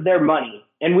stewards of their money.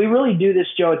 And we really do this,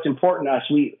 Joe. It's important to us.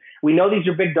 We know these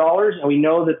are big dollars, and we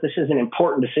know that this is an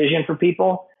important decision for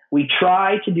people. We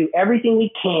try to do everything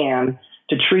we can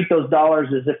to treat those dollars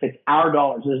as if it's our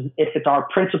dollars, as if it's our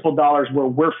principal dollars where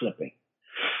we're flipping,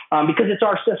 because it's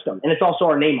our system and it's also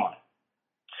our name on it.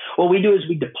 What we do is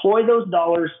we deploy those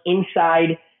dollars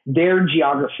inside their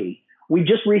geography. We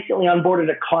just recently onboarded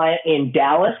a client in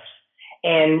Dallas,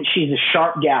 and she's a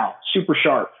sharp gal, super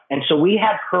sharp. And so we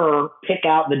had her pick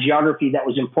out the geography that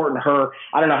was important to her.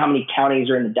 I don't know how many counties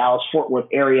are in the Dallas-Fort Worth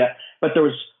area, but there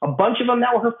was a bunch of them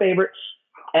that were her favorites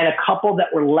and a couple that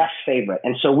were less favorite.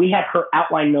 And so we had her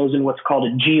outline those in what's called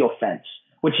a geofence,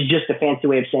 which is just a fancy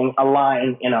way of saying a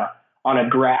line on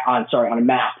a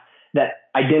map that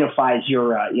identifies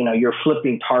your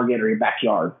flipping target or your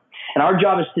backyard. And our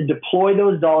job is to deploy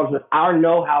those dollars with our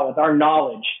know-how, with our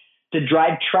knowledge, to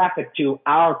drive traffic to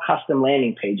our custom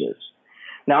landing pages.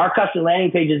 Now, our custom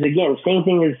landing pages, again, same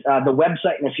thing as the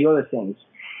website and a few other things.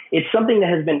 It's something that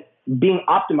has been being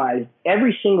optimized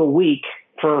every single week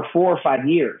for 4 or 5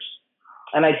 years.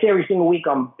 And I say every single week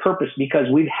on purpose because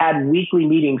we've had weekly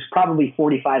meetings, probably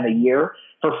 45 a year,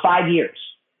 for 5 years.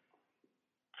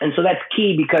 And so that's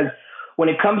key because when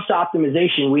it comes to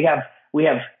optimization, we have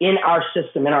in our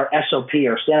system, in our SOP,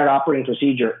 our standard operating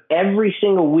procedure, every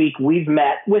single week we've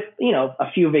met with,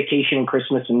 a few vacation and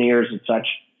Christmas and New Year's and such.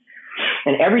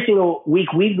 And every single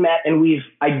week we've met and we've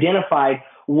identified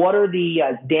what are the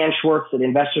Dan Schwartz that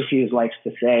Investor Fuse likes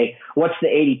to say, what's the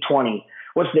 80-20?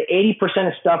 What's the 80%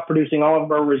 of stuff producing all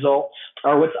of our results?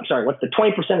 Or what's the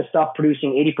 20% of stuff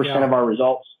producing 80% of our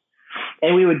results?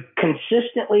 And we would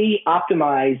consistently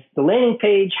optimize the landing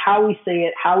page, how we say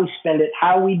it, how we spend it,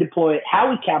 how we deploy it, how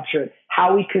we capture it,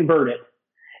 how we convert it.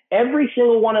 Every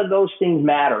single one of those things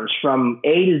matters from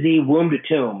A to Z, womb to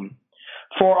tomb,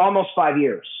 for almost 5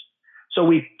 years. So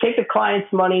we take the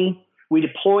client's money, we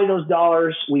deploy those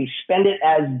dollars, we spend it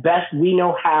as best we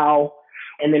know how,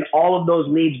 and then all of those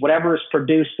leads, whatever is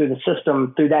produced through the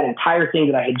system, through that entire thing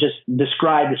that I had just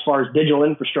described as far as digital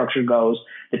infrastructure goes,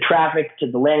 the traffic to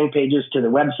the landing pages, to the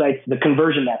websites, the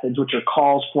conversion methods, which are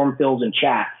calls, form fills, and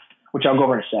chats, which I'll go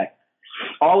over in a sec.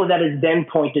 All of that is then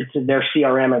pointed to their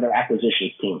CRM or their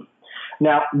acquisitions team.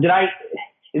 Now,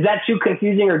 is that too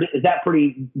confusing, or is that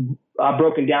pretty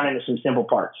broken down into some simple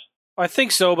parts? I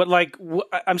think so, but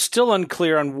I'm still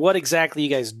unclear on what exactly you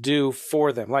guys do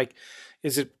for them.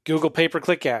 Is it Google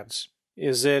pay-per-click ads?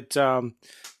 Is it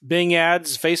Bing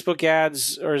ads, Facebook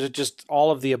ads, or is it just all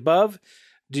of the above?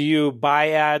 Do you buy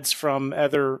ads from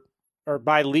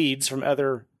buy leads from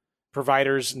other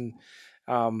providers? And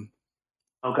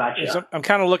gotcha. So I'm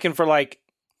kind of looking for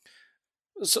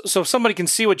so somebody can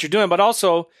see what you're doing, but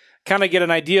also kind of get an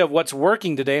idea of what's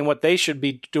working today and what they should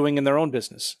be doing in their own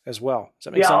business as well. Does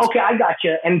that make sense? Okay, I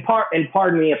gotcha. And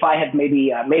pardon me if I have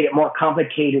maybe made it more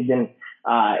complicated than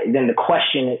the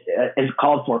question is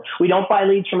called for. We don't buy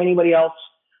leads from anybody else.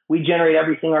 We generate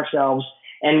everything ourselves,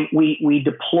 and we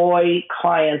deploy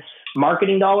clients'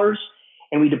 marketing dollars,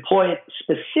 and we deploy it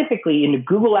specifically into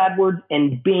Google AdWords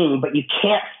and Bing, but you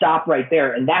can't stop right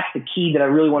there, and that's the key that I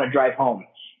really want to drive home.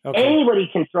 Okay. Anybody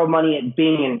can throw money at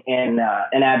Bing and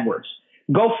AdWords.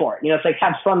 Go for it. It's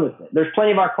have fun with it. There's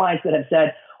plenty of our clients that have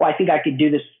said, well, I think I could do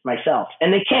this myself,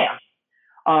 and they can.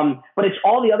 But it's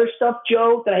all the other stuff,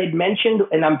 Joe, that I had mentioned,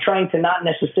 and I'm trying to not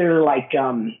necessarily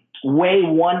weigh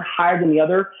one higher than the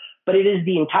other, but it is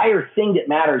the entire thing that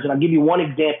matters. And I'll give you one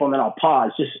example, and then I'll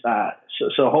pause, just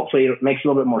so hopefully it makes a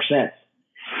little bit more sense.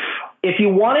 If you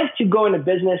wanted to go into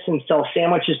business and sell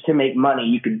sandwiches to make money,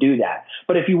 you could do that.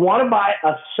 But if you want to buy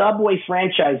a Subway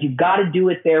franchise, you've got to do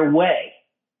it their way.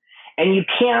 And you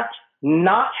can't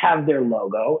not have their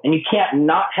logo, and you can't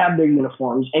not have their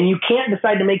uniforms, and you can't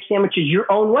decide to make sandwiches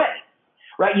your own way,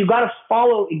 right? You've got to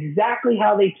follow exactly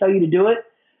how they tell you to do it,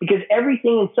 because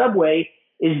everything in Subway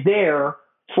is there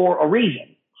for a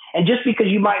reason. And just because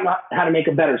you might not know how to make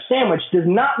a better sandwich does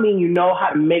not mean you know how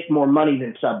to make more money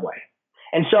than Subway.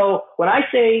 And so when I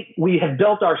say we have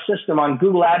built our system on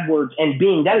Google AdWords and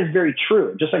Bing, that is very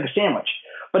true, just like a sandwich.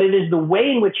 But it is the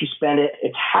way in which you spend it,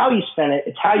 it's how you spend it,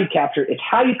 it's how you capture it, it's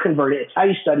how you convert it, it's how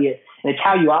you study it, and it's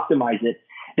how you optimize it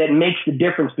that makes the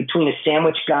difference between a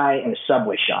sandwich guy and a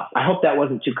Subway shop. I hope that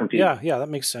wasn't too confusing. Yeah, that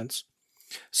makes sense.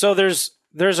 So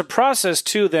there's a process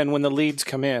too then when the leads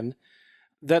come in.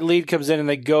 That lead comes in and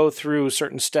they go through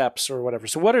certain steps or whatever.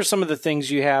 So what are some of the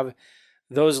things you have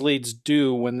those leads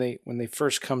do when they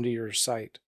first come to your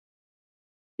site?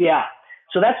 Yeah.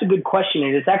 So that's a good question,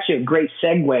 and it's actually a great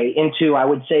segue into, I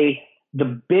would say,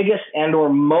 the biggest and or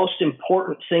most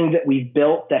important thing that we've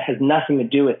built that has nothing to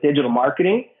do with digital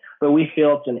marketing, but we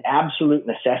feel it's an absolute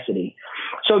necessity.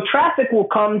 So traffic will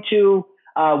come to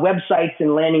websites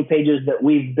and landing pages that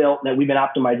we've built, that we've been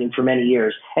optimizing for many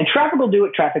years. And traffic will do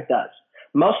what traffic does.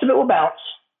 Most of it will bounce.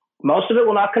 Most of it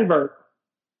will not convert.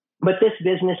 But this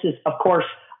business is, of course,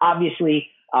 obviously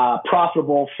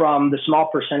profitable from the small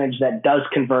percentage that does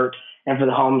convert and for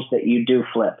the homes that you do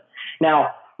flip.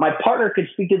 Now, my partner could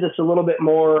speak to this a little bit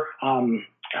more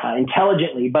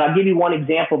intelligently, but I'll give you one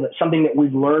example that's something that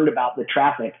we've learned about the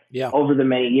traffic over the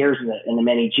many years in the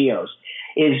many geos.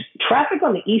 Is traffic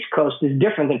on the East Coast is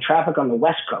different than traffic on the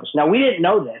West Coast. Now, we didn't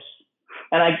know this,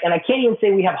 and I can't even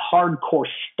say we have hardcore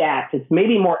stats. It's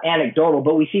maybe more anecdotal,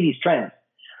 but we see these trends.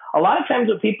 A lot of times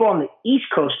what people on the East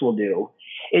Coast will do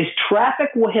is traffic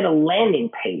will hit a landing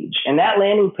page, and that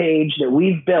landing page that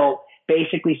we've built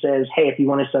basically says, hey, if you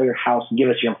want to sell your house, give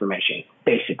us your information,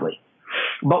 basically.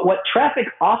 But what traffic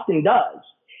often does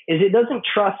is it doesn't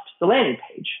trust the landing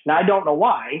page. Now, I don't know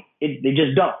why. They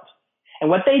just don't. And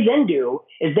what they then do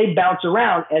is they bounce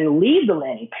around and leave the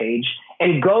landing page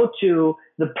and go to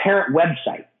the parent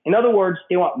website. In other words,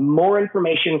 they want more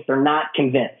information if they're not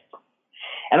convinced.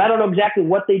 And I don't know exactly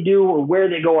what they do or where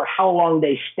they go or how long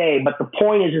they stay, but the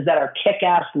point is that our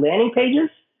kick-ass landing pages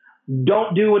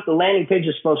don't do what the landing page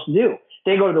is supposed to do.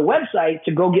 They go to the website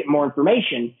to go get more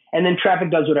information, and then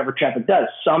traffic does whatever traffic does.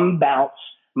 Some bounce,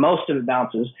 most of it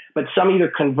bounces, but some either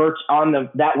converts on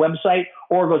that website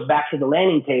or goes back to the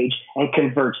landing page and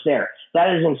converts there.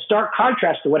 That is in stark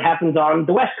contrast to what happens on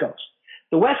the West Coast.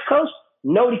 The West Coast,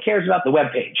 nobody cares about the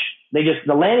web page.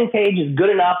 The landing page is good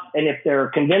enough, and if they're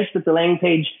convinced that the landing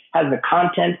page has the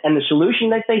content and the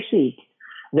solution that they seek,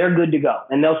 they're good to go,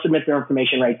 and they'll submit their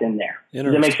information right then and there.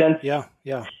 Does that make sense? Yeah.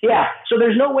 Yeah. So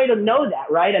there's no way to know that,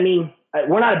 right? I mean,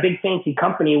 we're not a big fancy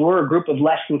company. We're a group of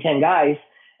less than 10 guys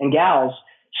and gals.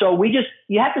 So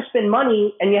you have to spend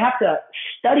money and you have to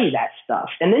study that stuff.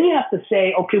 And then you have to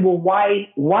say, okay, well,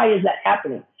 why is that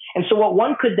happening? And so what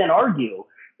one could then argue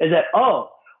is that,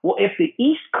 well, if the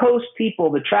East Coast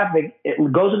people, the traffic, it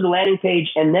goes to the landing page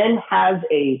and then has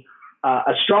a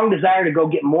strong desire to go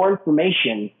get more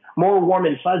information, more warm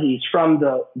and fuzzies from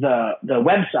the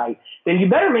website, then you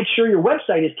better make sure your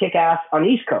website is kick-ass on the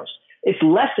East Coast. It's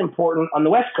less important on the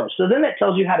West Coast. So then that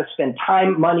tells you how to spend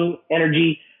time, money,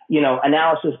 energy,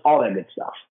 analysis, all that good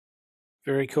stuff.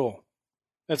 Very cool.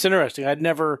 That's interesting. I'd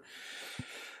never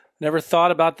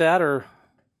thought about that or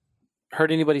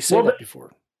heard anybody say that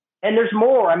before. And there's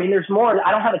more. I mean, there's more.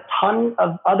 I don't have a ton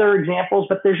of other examples,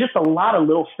 but there's just a lot of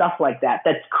little stuff like that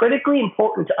that's critically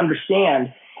important to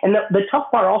understand. And the tough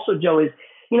part also, Joe, is,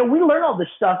 we learn all this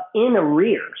stuff in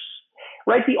arrears,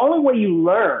 right? The only way you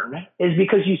learn is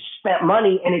because you spent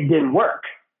money and it didn't work.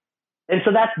 And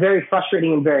so that's very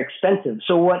frustrating and very expensive.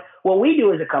 So what we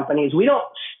do as a company is we don't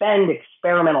spend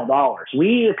experimental dollars.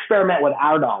 We experiment with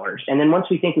our dollars. And then once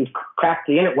we think we've cracked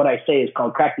the internet, what I say is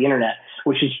called crack the internet,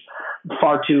 which is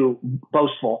far too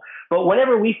boastful. But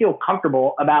whenever we feel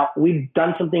comfortable about we've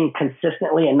done something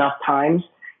consistently enough times,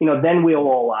 then we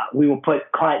will put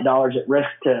client dollars at risk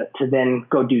to then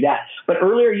go do that. But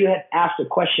earlier you had asked a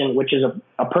question, which is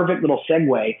a perfect little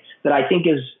segue that I think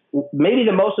is maybe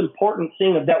the most important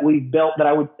thing that we've built that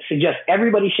I would suggest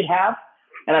everybody should have.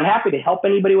 And I'm happy to help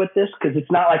anybody with this because it's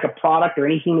not like a product or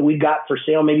anything that we've got for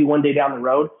sale maybe one day down the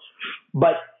road.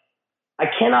 But I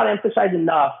cannot emphasize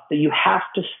enough that you have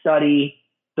to study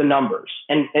the numbers.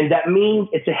 And that means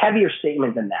it's a heavier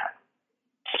statement than that.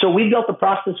 So we built a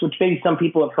process which maybe some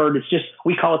people have heard. It's just,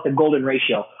 we call it the golden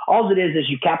ratio. All it is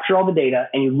you capture all the data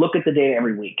and you look at the data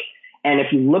every week. And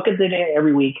if you look at the data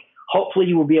every week, hopefully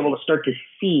you will be able to start to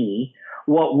see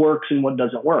what works and what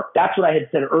doesn't work. That's what I had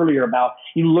said earlier about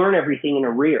you learn everything in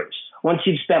arrears. Once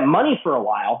you've spent money for a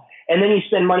while and then you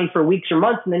spend money for weeks or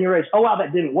months and then you realize, oh, wow,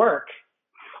 that didn't work.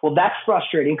 Well, that's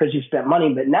frustrating because you spent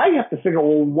money, but now you have to figure,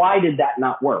 well, why did that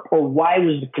not work? Or why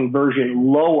was the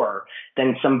conversion lower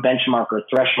than some benchmark or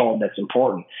threshold that's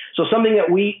important? So something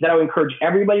that I would encourage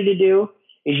everybody to do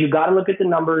is you got to look at the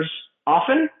numbers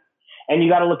often, and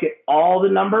you got to look at all the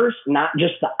numbers, not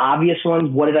just the obvious ones.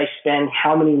 What did I spend?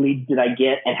 How many leads did I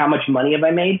get? And how much money have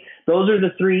I made? Those are the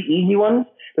three easy ones.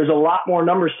 There's a lot more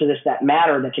numbers to this that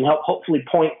matter that can help hopefully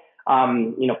point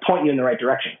you in the right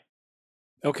direction.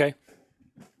 Okay.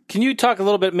 Can you talk a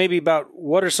little bit maybe about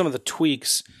what are some of the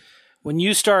tweaks when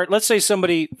you start? Let's say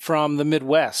somebody from the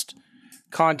Midwest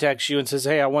contacts you and says,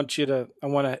 "Hey, I want your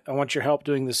help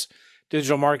doing this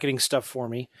digital marketing stuff for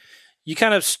me." You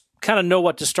kind of know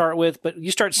what to start with, but you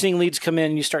start seeing leads come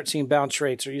in, you start seeing bounce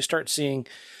rates, or you start seeing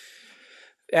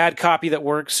ad copy that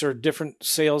works, or different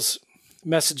sales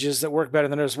messages that work better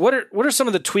than others. What are some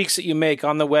of the tweaks that you make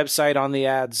on the website, on the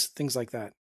ads, things like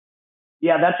that?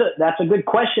 Yeah, that's a good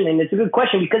question, and it's a good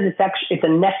question because it's a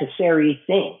necessary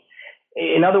thing.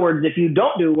 In other words, if you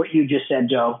don't do what you just said,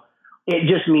 Joe,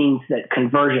 it just means that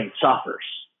conversion suffers.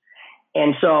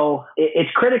 And so it's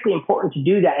critically important to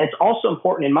do that. And it's also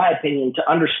important, in my opinion, to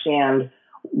understand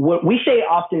what we say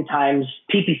oftentimes,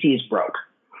 PPC is broke.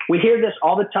 We hear this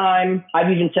all the time.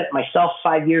 I've even said it myself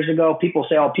 5 years ago. People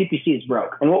say, oh, PPC is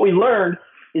broke. And what we learned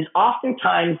is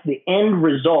oftentimes the end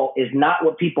result is not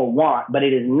what people want, but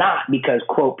it is not because,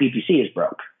 quote, PPC is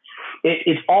broke.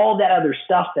 It's all that other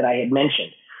stuff that I had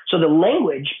mentioned. So the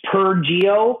language per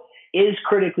geo is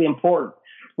critically important.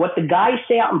 What the guys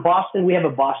say out in Boston, we have a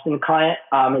Boston client,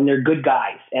 and they're good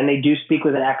guys, and they do speak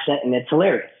with an accent, and it's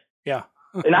hilarious. Yeah.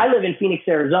 And I live in Phoenix,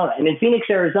 Arizona. And in Phoenix,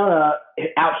 Arizona,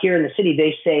 out here in the city,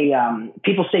 they say,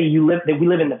 people say we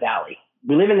live in the valley.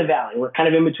 We live in the valley. We're kind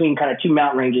of in between kind of two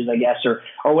mountain ranges, I guess, or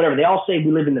whatever. They all say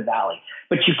we live in the valley.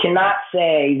 But you cannot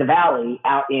say the valley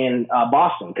out in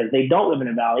Boston because they don't live in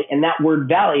a valley. And that word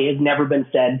valley has never been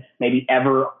said maybe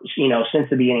ever, since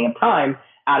the beginning of time.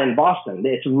 out in Boston.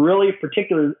 It's really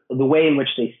particular the way in which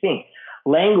they think.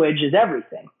 Language is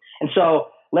everything. And so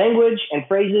language and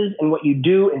phrases and what you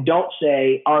do and don't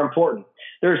say are important.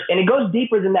 And it goes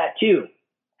deeper than that too.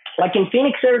 Like in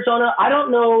Phoenix, Arizona, I don't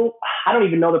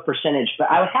even know the percentage,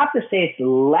 but I would have to say it's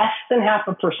less than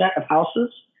 0.5% of houses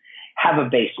have a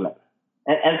basement.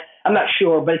 And I'm not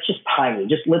sure, but it's just tiny.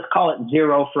 Just let's call it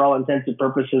 0 for all intents and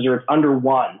purposes, or it's under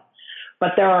 1.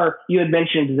 But you had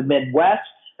mentioned the Midwest,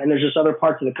 and there's just other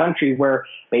parts of the country where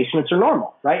basements are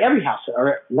normal, right? Every house,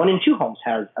 or 1 in 2 homes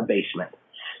has a basement.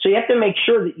 So you have to make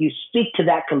sure that you speak to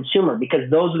that consumer, because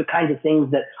those are the kinds of things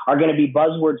that are going to be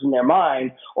buzzwords in their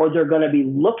mind, or they're going to be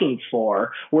looking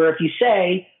for. Where if you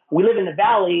say, we live in the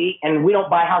valley and we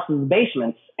don't buy houses with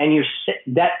basements, and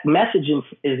that message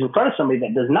is in front of somebody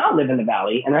that does not live in the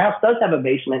valley and their house does have a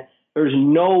basement, there's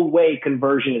no way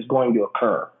conversion is going to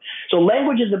occur. So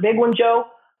language is a big one, Joe.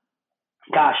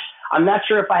 Gosh, I'm not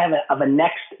sure if I have a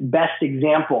next best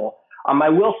example. I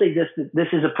will say this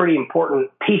is a pretty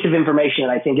important piece of information that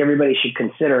I think everybody should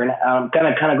consider. And I'm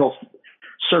going to kind of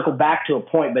circle back to a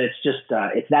point, but it's just,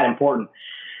 it's that important.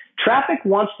 Traffic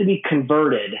wants to be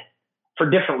converted for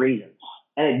different reasons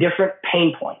and at different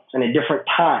pain points and at different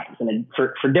times and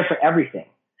for different everything.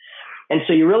 And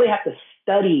so you really have to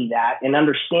study that and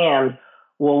understand,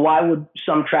 well, why would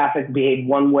some traffic behave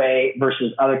one way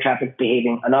versus other traffic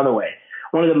behaving another way?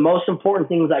 One of the most important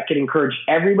things I could encourage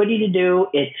everybody to do,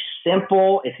 it's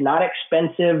simple, it's not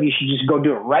expensive, you should just go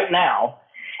do it right now,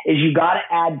 is you got to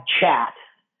add chat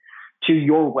to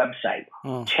your website.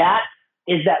 Chat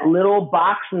is that little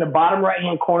box in the bottom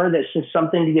right-hand corner that says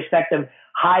something to the effect of,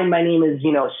 hi, my name is,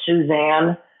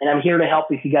 Suzanne, and I'm here to help.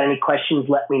 If you got any questions,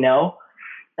 let me know.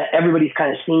 Everybody's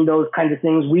kind of seen those kinds of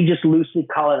things. We just loosely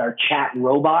call it our chat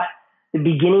robot. The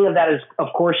beginning of that is, of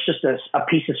course, just a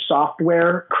piece of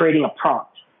software creating a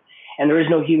prompt. And there is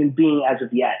no human being as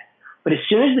of yet. But as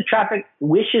soon as the traffic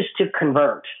wishes to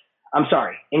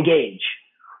engage,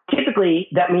 typically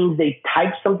that means they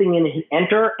type something in,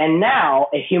 enter, and now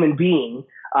a human being,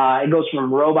 it goes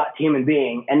from robot to human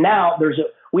being. And now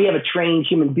we have a trained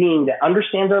human being that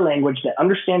understands our language, that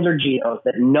understands our geos,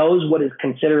 that knows what is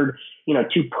considered,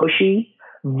 too pushy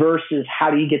versus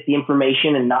how do you get the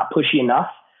information and not pushy enough.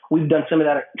 We've done some of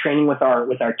that training with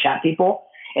our chat people.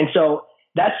 And so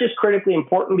that's just critically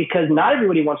important, because not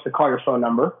everybody wants to call your phone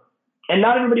number and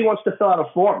not everybody wants to fill out a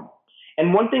form.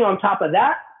 And one thing on top of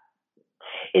that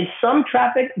is some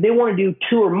traffic, they want to do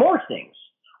 2 or more things,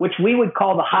 which we would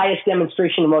call the highest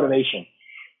demonstration of motivation.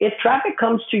 If traffic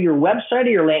comes to your website or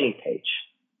your landing page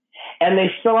and they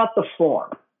fill out the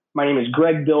form, my name is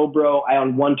Greg Bilbro, I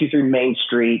own 123 Main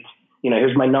Street,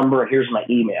 here's my number, here's my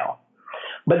email.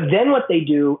 But then what they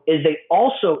do is they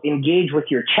also engage with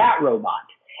your chat robot,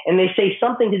 and they say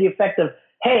something to the effect of,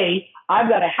 hey, I've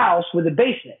got a house with a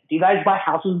basement. Do you guys buy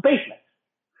houses with basements?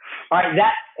 All right,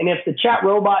 and if the chat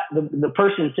robot, the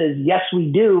person says, yes,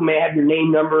 we do, may I have your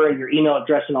name, number, and your email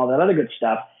address and all that other good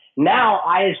stuff. Now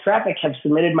I, as traffic, have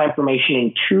submitted my information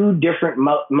in 2 different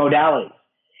modalities.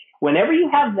 Whenever you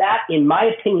have that, in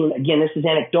my opinion, again, this is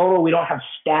anecdotal, we don't have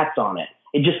stats on it.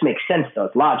 It just makes sense, though.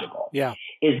 It's logical. Yeah.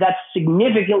 Is that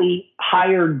significantly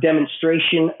higher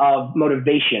demonstration of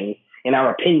motivation, in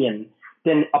our opinion,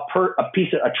 than a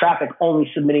piece of traffic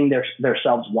only submitting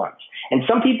themselves once. And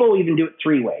some people even do it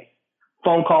 3 ways: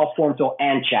 phone call, form fill,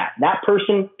 and chat. That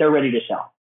person, they're ready to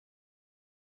sell.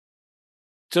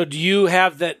 So do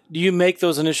you make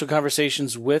those initial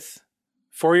conversations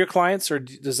for your clients, or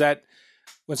does that,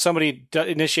 when somebody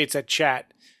initiates that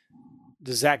chat,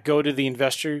 does that go to the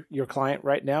investor, your client,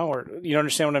 right now? Or you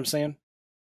understand what I'm saying?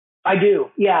 I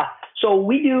do, yeah. So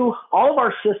we do all of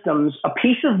our systems. A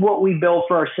piece of what we build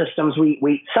for our systems,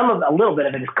 a little bit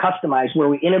of it is customized, where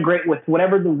we integrate with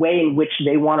whatever the way in which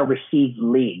they want to receive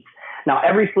leads. Now,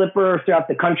 every flipper throughout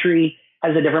the country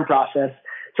has a different process.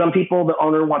 Some people, the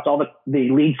owner wants all the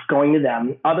leads going to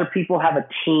them. Other people have a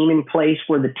team in place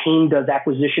where the team does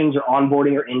acquisitions or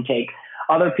onboarding or intake.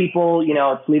 Other people,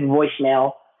 it's leave a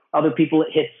voicemail. Other people, it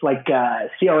hits like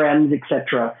CRMs,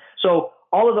 etc. So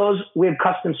all of those we have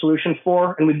custom solutions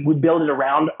for, and we build it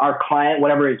around our client,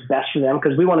 whatever is best for them,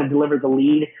 because we want to deliver the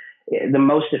lead the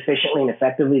most efficiently and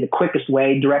effectively, the quickest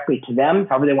way, directly to them,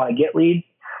 however they want to get leads.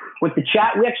 With the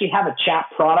chat, we actually have a chat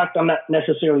product. I'm not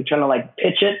necessarily trying to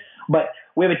pitch it, but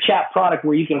we have a chat product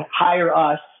where you can hire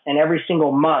us, and every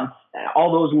single month,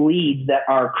 all those leads that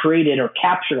are created or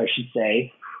captured, I should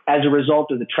say, as a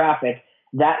result of the traffic,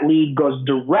 that lead goes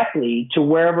directly to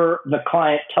wherever the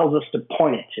client tells us to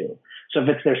point it to. So if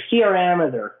it's their CRM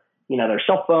or their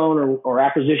cell phone or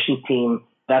acquisition team,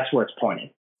 that's where it's pointed.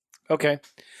 Okay.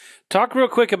 Talk real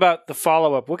quick about the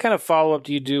follow-up. What kind of follow-up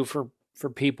do you do for for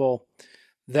people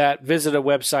that visit a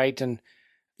website and,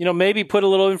 maybe put a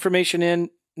little information in,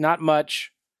 not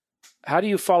much. How do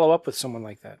you follow up with someone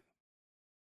like that?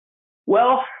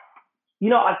 Well,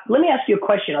 let me ask you a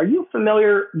question. Are you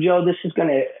familiar, Joe? This is going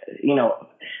to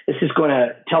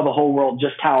tell the whole world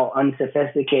just how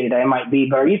unsophisticated I might be.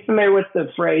 But are you familiar with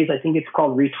the phrase? I think it's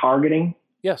called retargeting.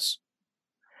 Yes.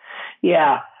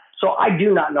 Yeah. So I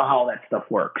do not know how that stuff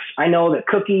works. I know that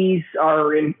cookies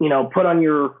are, put on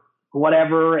your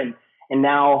whatever, and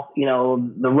now,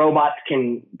 the robots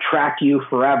can track you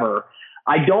forever.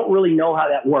 I don't really know how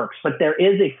that works, but there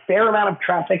is a fair amount of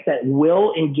traffic that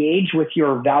will engage with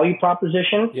your value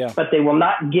proposition, but they will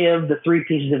not give the three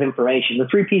pieces of information. The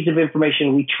three pieces of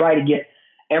information we try to get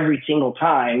every single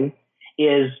time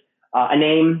is a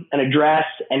name, an address,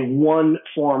 and one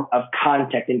form of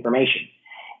contact information.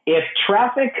 If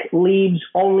traffic leaves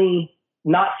only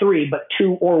not three, but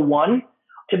two or one,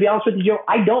 to be honest with you, Joe,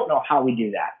 I don't know how we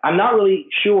do that. I'm not really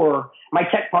sure. My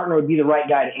tech partner would be the right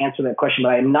guy to answer that question,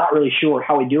 but I am not really sure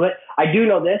how we do it. I do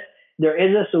know this. There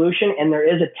is a solution and there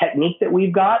is a technique that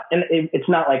we've got, and it's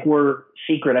not like we're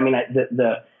secret. I mean,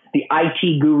 the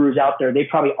IT gurus out there, they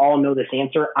probably all know this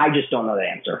answer. I just don't know the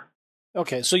answer.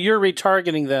 Okay, so you're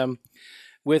retargeting them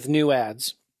with new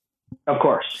ads. Of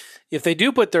course. If they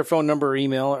do put their phone number or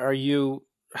email,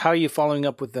 how are you following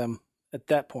up with them at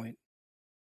that point?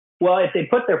 Well, if they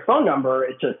put their phone number,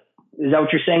 is that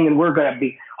what you're saying? Then we're going to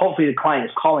be, hopefully the client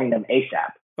is calling them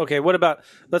ASAP. Okay, what about,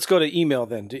 let's go to email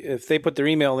then. If they put their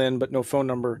email in but no phone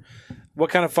number, what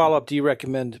kind of follow-up do you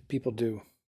recommend people do?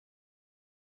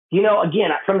 Again,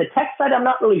 from the tech side, I'm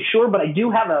not really sure, but I do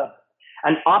have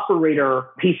an operator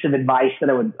piece of advice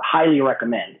that I would highly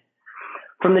recommend.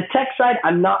 From the tech side,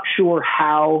 I'm not sure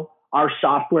how our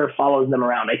software follows them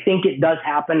around. I think it does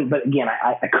happen, but again,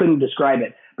 I couldn't describe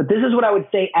it. But this is what I would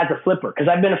say as a flipper, because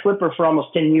I've been a flipper for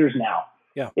almost 10 years now.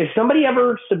 Yeah. If somebody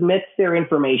ever submits their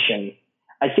information,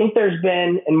 I think there's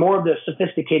been, and more of the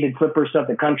sophisticated flippers of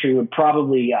the country would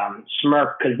probably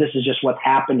smirk, because this is just what's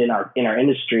happened in our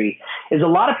industry, is a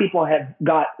lot of people have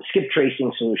got skip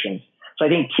tracing solutions. So I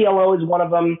think TLO is one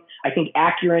of them. I think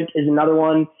Accurant is another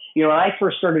one. When I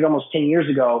first started almost 10 years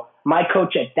ago, my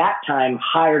coach at that time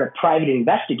hired a private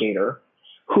investigator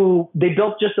who they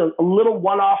built just a little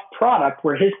one-off product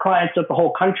where his clients of the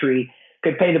whole country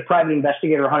could pay the private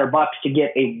investigator $100 to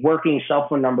get a working cell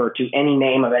phone number to any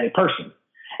name of any person.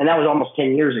 And that was almost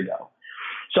 10 years ago.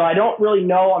 So I don't really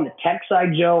know on the tech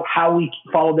side, Joe, how we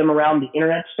follow them around the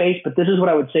internet space, but this is what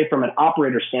I would say from an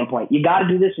operator standpoint. You got to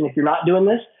do this, and if you're not doing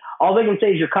this, all they can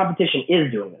say is your competition is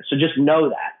doing this. So just know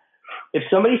that. If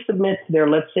somebody submits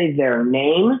let's say their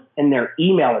name and their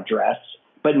email address,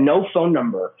 but no phone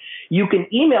number, you can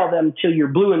email them till you're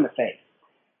blue in the face.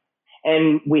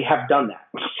 And we have done that.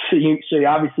 So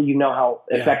obviously you know how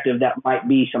effective that might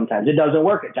be sometimes. It doesn't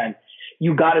work at times.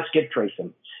 You got to skip trace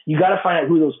them. You got to find out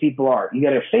who those people are. You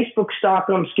got to Facebook stalk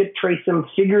them, skip trace them,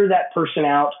 figure that person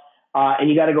out, and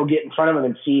you got to go get in front of them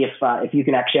and see if you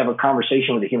can actually have a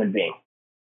conversation with a human being.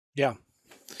 Yeah.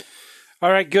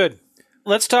 All right, good.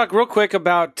 Let's talk real quick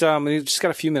about, we've just got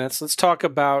a few minutes. Let's talk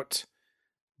about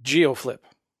GeoFlip.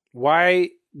 When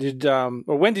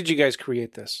did you guys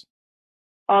create this?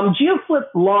 GeoFlip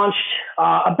launched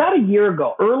about a year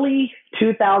ago, early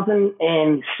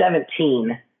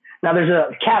 2017. Now, there's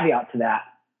a caveat to that.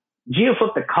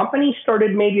 GeoFlip, the company,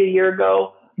 started maybe a year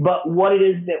ago, but what it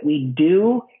is that we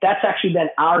do, that's actually been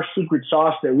our secret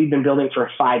sauce that we've been building for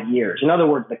 5 years. In other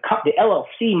words, the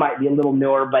LLC might be a little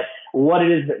newer, but what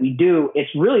it is that we do, it's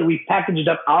really, we've packaged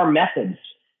up our methods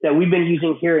that we've been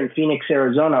using here in Phoenix,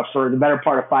 Arizona for the better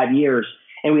part of 5 years.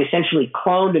 And we essentially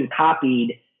cloned and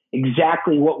copied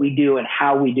exactly what we do and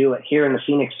how we do it here in the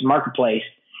Phoenix marketplace.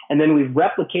 And then we've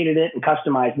replicated it and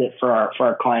customized it for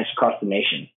our clients across the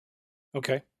nation.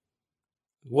 Okay.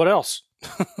 What else?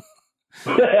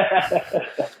 I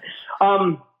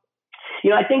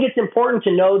think it's important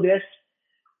to know this.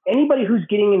 Anybody who's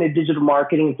getting into digital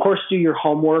marketing, of course, do your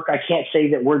homework. I can't say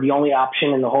that we're the only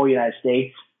option in the whole United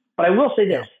States, but I will say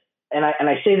this, and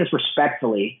I say this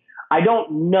respectfully. I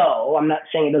don't know, I'm not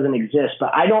saying it doesn't exist,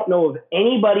 but I don't know of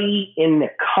anybody in the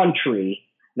country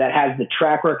that has the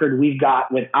track record we've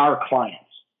got with our clients.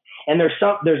 And there's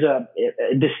a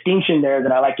distinction there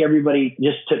that I like everybody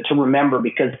just to remember,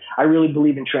 because I really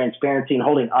believe in transparency and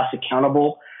holding us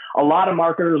accountable. A lot of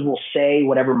marketers will say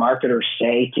whatever marketers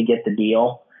say to get the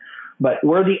deal, but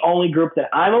we're the only group that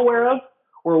I'm aware of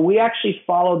where we actually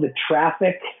follow the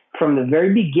traffic from the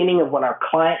very beginning of when our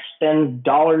client spends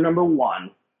dollar number one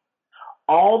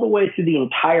all the way through the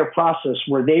entire process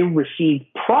where they receive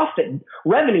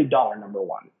revenue dollar number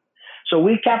one. So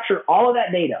we capture all of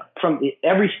that data from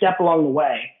every step along the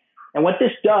way. And what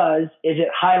this does is it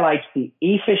highlights the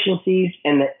efficiencies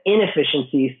and the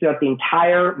inefficiencies throughout the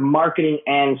entire marketing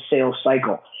and sales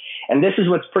cycle. And this is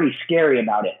what's pretty scary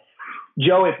about it.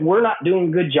 Joe, if we're not doing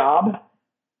a good job,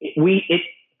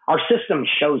 our system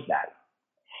shows that.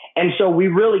 And so we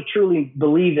really truly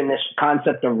believe in this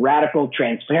concept of radical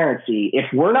transparency. If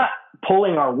we're not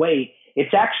pulling our weight,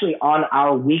 it's actually on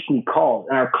our weekly calls,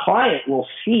 and our client will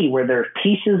see where there's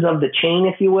pieces of the chain,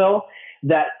 if you will,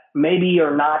 that maybe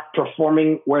are not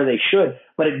performing where they should,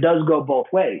 but it does go both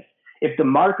ways. If the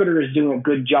marketer is doing a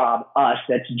good job,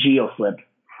 that's GeoFlip,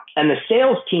 and the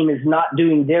sales team is not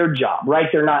doing their job, right?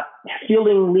 They're not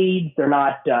fielding leads. They're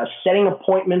not setting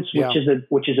appointments,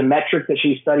 which is a metric that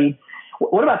she studied.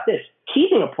 What about this?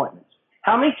 Keeping appointments.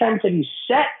 How many times have you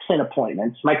set 10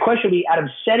 appointments? My question would be, out of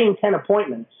setting 10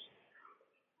 appointments,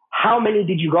 how many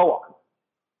did you go on?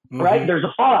 Mm-hmm. Right? There's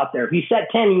a fallout there. If you set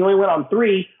 10 and you only went on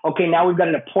 3, okay, now we've got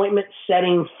an appointment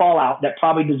setting fallout that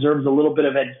probably deserves a little bit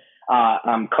of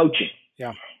coaching.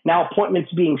 Yeah. Now,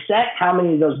 appointments being set, how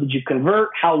many of those did you convert?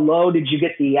 How low did you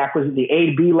get the A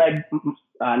to B leg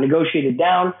negotiated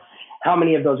down? How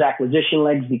many of those acquisition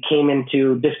legs became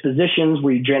into dispositions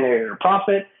where you generated a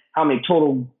profit? How many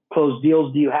total closed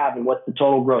deals do you have, and what's the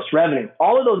total gross revenue?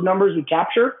 All of those numbers we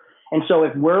capture. And so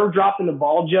if we're dropping the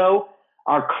ball, Joe,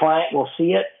 our client will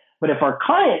see it. But if our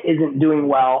client isn't doing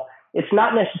well, it's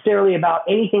not necessarily about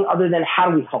anything other than how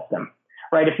do we help them,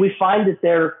 right? If we find that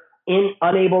they're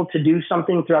unable to do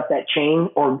something throughout that chain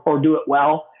or do it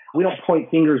well, we don't point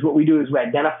fingers. What we do is we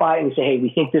identify and we say, hey, we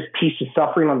think this piece is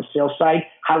suffering on the sales side.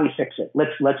 How do we fix it?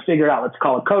 Let's figure it out. Let's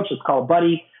call a coach. Let's call a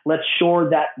buddy. Let's shore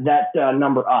that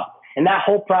number up. And that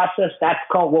whole process, that's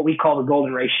called what we call the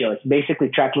golden ratio. It's basically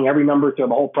tracking every number through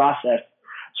the whole process,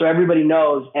 so everybody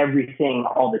knows everything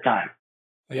all the time.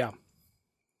 Yeah.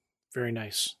 Very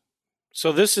nice.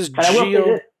 So this is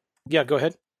Yeah, go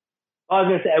ahead. I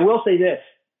will say this.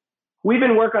 We've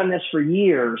been working on this for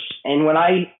years, and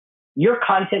your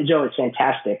content, Joe, is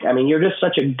fantastic. I mean, you're just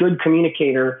such a good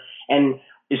communicator, and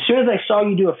as soon as I saw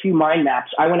you do a few mind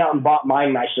maps, I went out and bought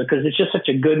MindMeister because it's just such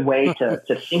a good way to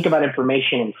think about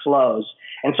information in flows.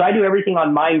 And so I do everything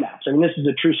on mind maps. I mean, this is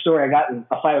a true story. I got in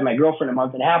a fight with my girlfriend a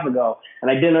month and a half ago, and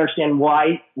I didn't understand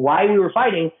why we were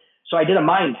fighting. So I did a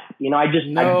mind map. I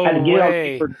had to get on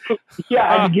paper.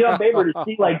 I had to get on paper to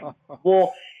see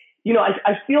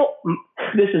I feel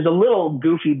this is a little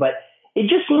goofy, but it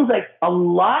just seems like a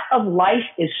lot of life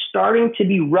is starting to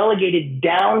be relegated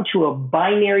down to a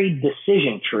binary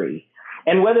decision tree.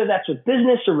 And whether that's with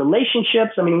business or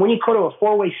relationships, I mean, when you go to a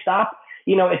 4-way stop,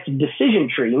 it's a decision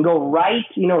tree. You can go right,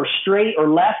 or straight or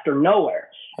left or nowhere.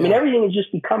 I mean, everything is just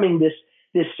becoming this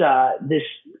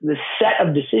set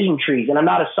of decision trees. And I'm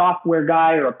not a software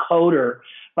guy or a coder,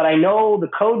 but I know the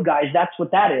code guys, that's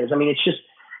what that is. I mean, it's just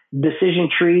decision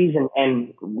trees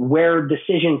and where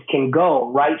decisions can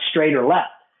go, right, straight, or left.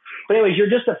 But anyways, you're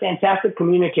just a fantastic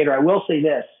communicator. I will say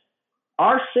this.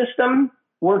 Our system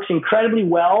works incredibly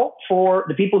well for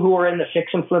the people who are in the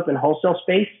fix and flip and wholesale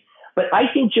space. But I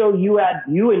think, Joe, you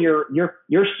and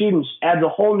your students add a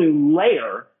whole new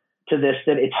layer to this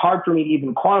that it's hard for me to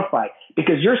even quantify,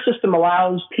 because your system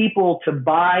allows people to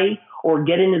buy or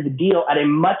get into the deal at a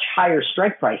much higher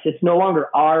strike price. It's no longer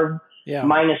ARV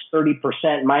minus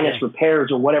 30%, minus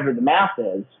repairs, or whatever the math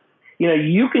is.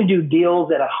 You can do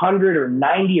deals at 100 or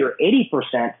 90 or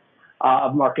 80%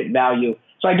 of market value.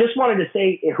 So I just wanted to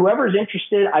say, whoever's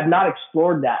interested, I've not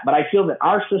explored that, but I feel that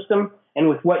our system and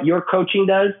with what your coaching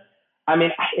does, I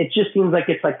mean, it just seems like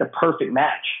it's like the perfect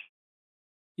match.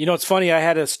 It's funny. I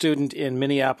had a student in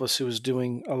Minneapolis who was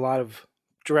doing a lot of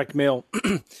direct mail,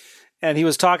 and he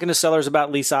was talking to sellers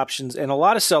about lease options, and a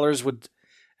lot of sellers would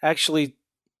actually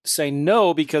say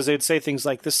no because they'd say things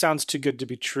like, this sounds too good to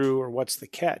be true, or what's the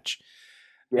catch?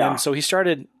 Yeah. And so he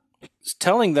started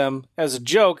telling them as a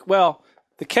joke, well,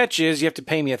 the catch is you have to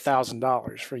pay me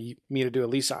 $1,000 for me to do a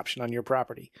lease option on your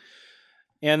property.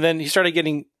 And then he started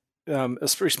getting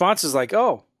responses like,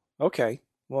 oh, okay,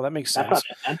 well, that makes sense.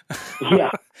 Yeah.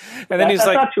 And then he's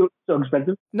like, not too so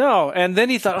expensive. No. And then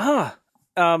he thought,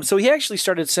 so he actually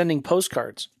started sending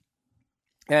postcards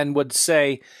and would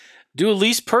say, do a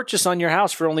lease purchase on your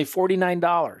house for only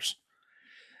 $49.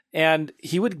 And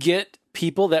he would get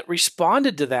people that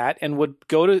responded to that and would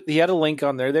he had a link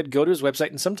on there. They'd go to his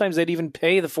website, and sometimes they'd even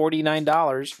pay the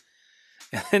 $49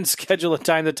 and schedule a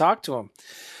time to talk to him.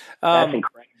 That's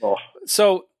incredible.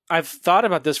 So I've thought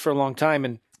about this for a long time,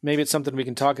 and maybe it's something we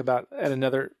can talk about at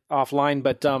another offline,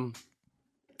 but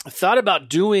I thought about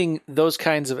doing those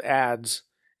kinds of ads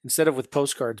instead of with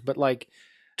postcards, but like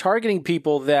targeting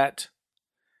people that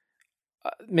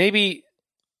maybe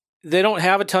they don't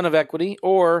have a ton of equity,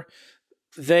 or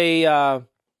they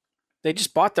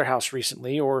just bought their house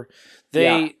recently, or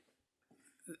they,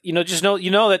 just know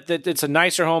that it's a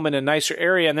nicer home in a nicer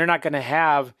area, and they're not going to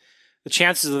have the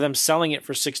chances of them selling it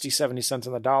for 60, 70 cents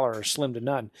on the dollar are slim to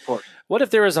none. What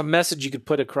if there is a message you could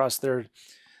put across their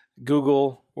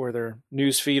Google or their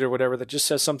news feed or whatever that just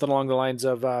says something along the lines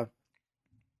of,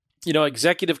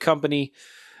 executive company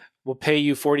will pay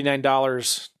you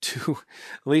 $49 to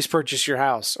lease purchase your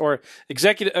house, or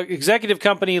executive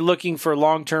company looking for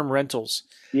long-term rentals.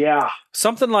 Yeah.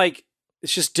 Something like,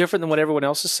 it's just different than what everyone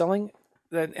else is selling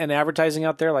and advertising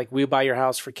out there. Like, we buy your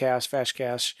house for cash,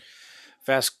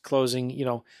 fast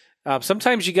closing.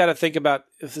 Sometimes you got to think about,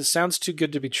 if this sounds too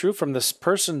good to be true from this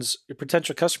person's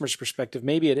potential customer's perspective,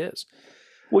 maybe it is.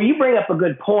 Well, you bring up a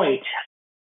good point.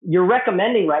 You're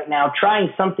recommending right now trying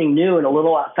something new and a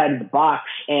little outside of the box.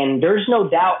 And there's no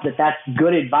doubt that that's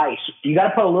good advice. You got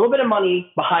to put a little bit of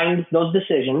money behind those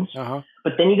decisions,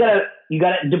 but then you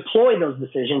got to deploy those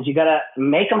decisions. You got to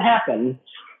make them happen.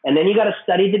 And then you got to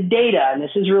study the data. And this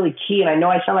is really key. And I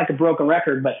know I sound like a broken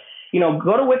record, but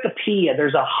go to Wikipedia.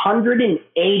 There's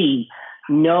 180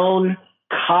 known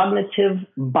cognitive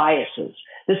biases.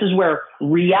 This is where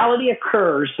reality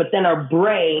occurs, but then our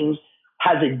brain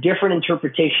has a different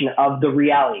interpretation of the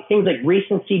reality. Things like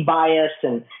recency bias,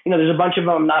 and there's a bunch of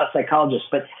them. I'm not a psychologist,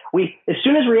 but as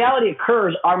soon as reality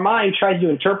occurs, our mind tries to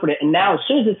interpret it. And now, as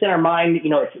soon as it's in our mind,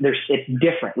 it's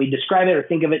different. We describe it or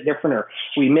think of it different, or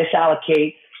we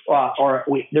misallocate.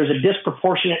 There's a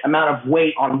disproportionate amount of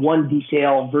weight on one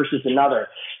detail versus another.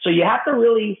 So you have to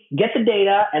really get the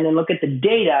data and then look at the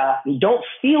data. You don't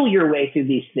feel your way through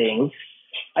these things.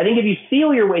 I think if you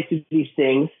feel your way through these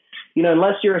things,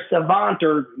 unless you're a savant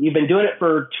or you've been doing it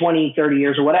for 20, 30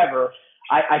 years or whatever,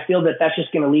 I feel that that's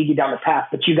just going to lead you down the path.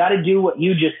 But you got to do what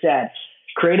you just said.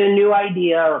 Create a new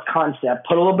idea or concept,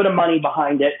 put a little bit of money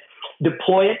behind it,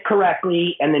 deploy it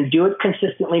correctly, and then do it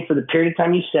consistently for the period of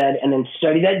time you said, and then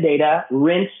study that data,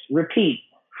 rinse, repeat.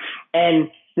 And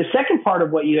the second part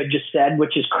of what you have just said,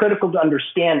 which is critical to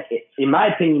understand, in my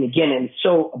opinion, again, and it's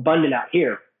so abundant out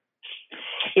here,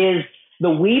 is the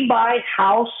we buy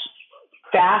house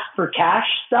fast for cash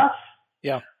stuff.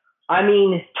 Yeah. I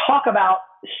mean, talk about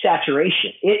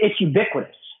saturation. It's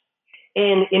ubiquitous.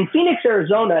 In Phoenix,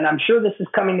 Arizona, and I'm sure this is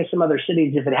coming to some other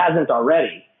cities if it hasn't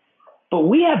already, but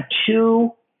we have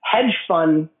two hedge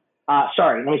fund,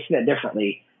 let me say that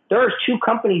differently. There are two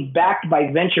companies backed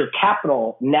by venture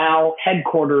capital now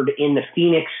headquartered in the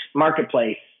Phoenix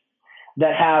marketplace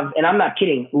that have, and I'm not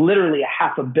kidding, literally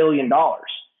 $500 million.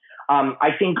 I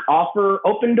think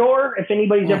Opendoor, if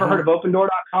anybody's ever heard of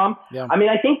opendoor.com, I mean,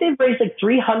 I think they've raised like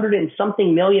 $300 and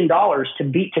something million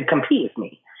to compete with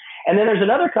me. And then there's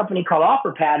another company called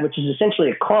OfferPad, which is essentially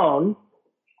a clone,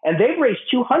 and they've raised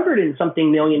 $200 and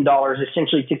something million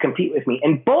essentially to compete with me.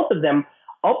 And both of them,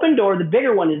 Opendoor, the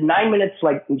bigger one, is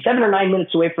 7 or 9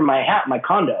 minutes away from my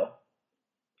condo.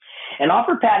 And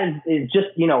OfferPad is just,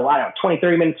 20,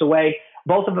 30 minutes away.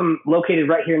 Both of them located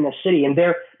right here in the city. And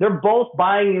they're both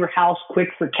buying your house quick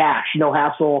for cash. No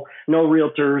hassle, no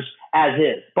realtors, as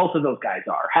is. Both of those guys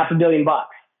are. $500 million.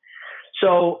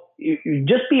 So you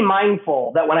just be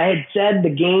mindful that when I had said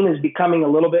the game is becoming a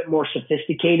little bit more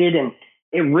sophisticated, and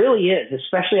it really is,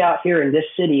 especially out here in this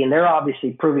city, and they're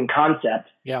obviously proving concept.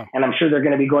 Yeah. And I'm sure they're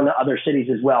going to be going to other cities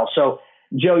as well. So,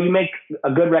 Joe, you make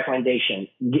a good recommendation.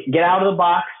 Get out of the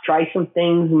box, try some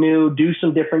things new, do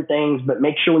some different things, but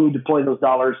make sure when you deploy those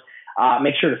dollars,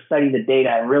 make sure to study the data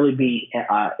and really be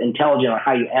intelligent on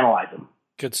how you analyze them.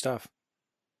 Good stuff.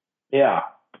 Yeah.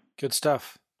 Good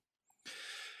stuff.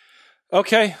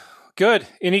 Okay, good.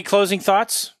 Any closing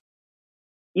thoughts?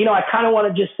 I kind of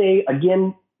want to just say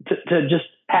again, to just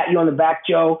pat you on the back,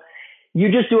 Joe, you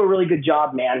just do a really good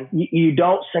job, man. You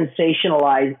don't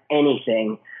sensationalize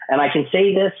anything. And I can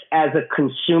say this as a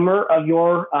consumer of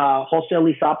your wholesale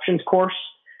lease options course.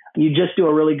 You just do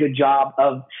a really good job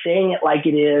of saying it like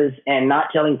it is and not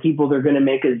telling people they're going to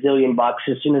make $1 zillion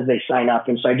as soon as they sign up.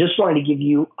 And so I just wanted to give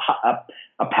you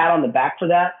a pat on the back for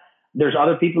that. There's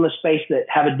other people in the space that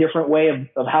have a different way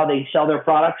of how they sell their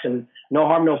products, and no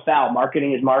harm, no foul.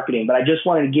 Marketing is marketing. But I just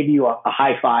wanted to give you a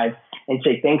high five and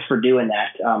say thanks for doing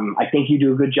that. I think you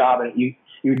do a good job, and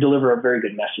you deliver a very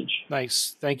good message.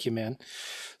 Nice. Thank you, man.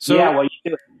 So, yeah, well,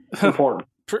 you do. It's important.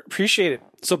 Appreciate it.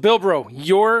 So, Bill Bro,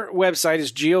 your website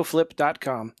is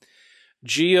geoflip.com.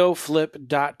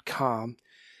 Geoflip.com.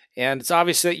 And it's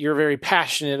obvious that you're very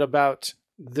passionate about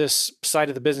this side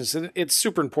of the business. And it's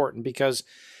super important because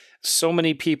so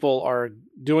many people are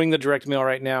doing the direct mail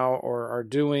right now, or are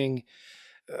doing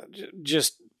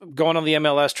just going on the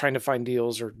MLS trying to find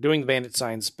deals, or doing the bandit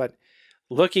signs. But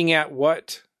looking at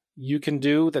what you can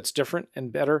do that's different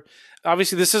and better.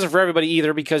 Obviously, this isn't for everybody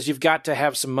either, because you've got to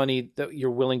have some money that you're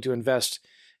willing to invest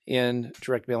in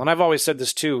direct mail. And I've always said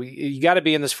this too. You got to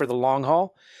be in this for the long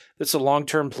haul. That's a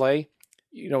long-term play.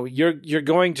 You're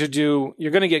going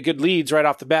to get good leads right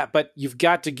off the bat, but you've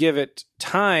got to give it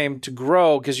time to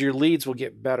grow, because your leads will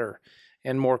get better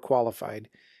and more qualified.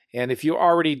 And if you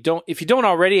don't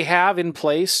already have in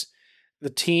place the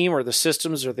team or the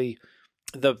systems or the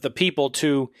people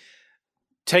to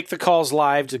take the calls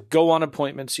live, to go on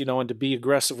appointments, and to be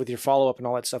aggressive with your follow-up and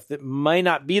all that stuff, that might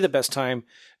not be the best time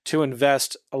to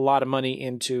invest a lot of money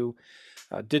into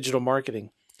digital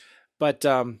marketing. But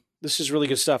this is really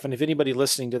good stuff. And if anybody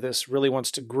listening to this really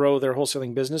wants to grow their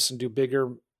wholesaling business and do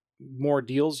bigger, more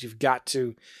deals, you've got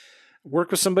to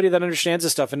work with somebody that understands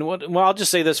this stuff. And I'll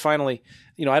just say this finally,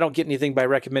 I don't get anything by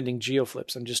recommending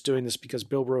GeoFlips. I'm just doing this because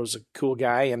Bill Bro's a cool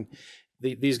guy, and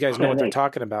these guys know what they're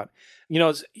talking about.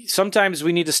 Sometimes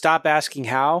we need to stop asking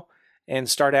how and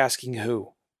start asking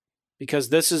who, because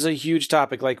this is a huge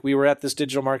topic. Like, we were at this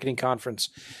digital marketing conference,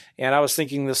 and I was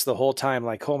thinking this the whole time,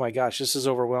 like, oh my gosh, this is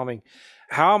overwhelming.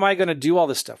 How am I going to do all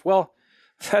this stuff? Well,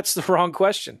 that's the wrong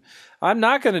question. I'm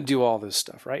not going to do all this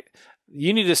stuff, right?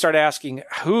 You need to start asking,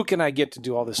 who can I get to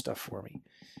do all this stuff for me?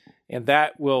 And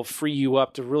that will free you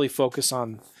up to really focus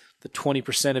on the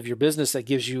 20% of your business that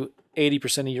gives you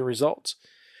 80% of your results,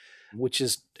 which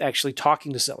is actually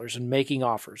talking to sellers and making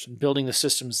offers and building the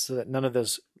systems so that none of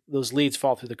those leads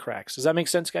fall through the cracks. Does that make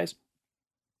sense, guys?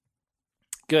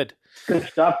 Good. Good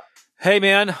stuff. Hey,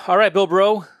 man. All right, Bill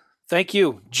Bro. Thank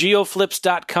you.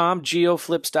 Geoflips.com.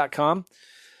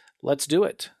 Let's do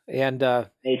it. And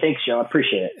hey, thanks, Joe. I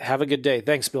appreciate it. Have a good day.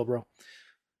 Thanks, Bill Bro.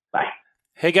 Bye.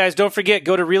 Hey, guys, don't forget,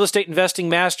 go to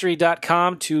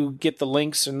realestateinvestingmastery.com to get the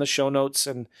links and the show notes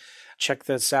and check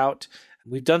this out.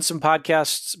 We've done some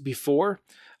podcasts before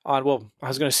we've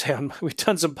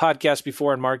done some podcasts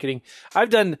before on marketing. I've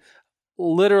done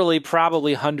literally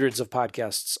probably hundreds of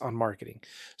podcasts on marketing.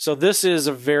 So this is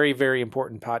a very, very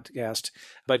important podcast.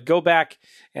 But go back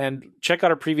and check out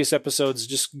our previous episodes.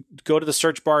 Just go to the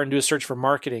search bar and do a search for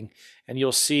marketing, and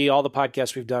you'll see all the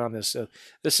podcasts we've done on this. So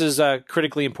this is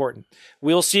critically important.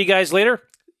 We'll see you guys later.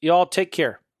 You all take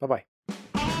care. Bye-bye.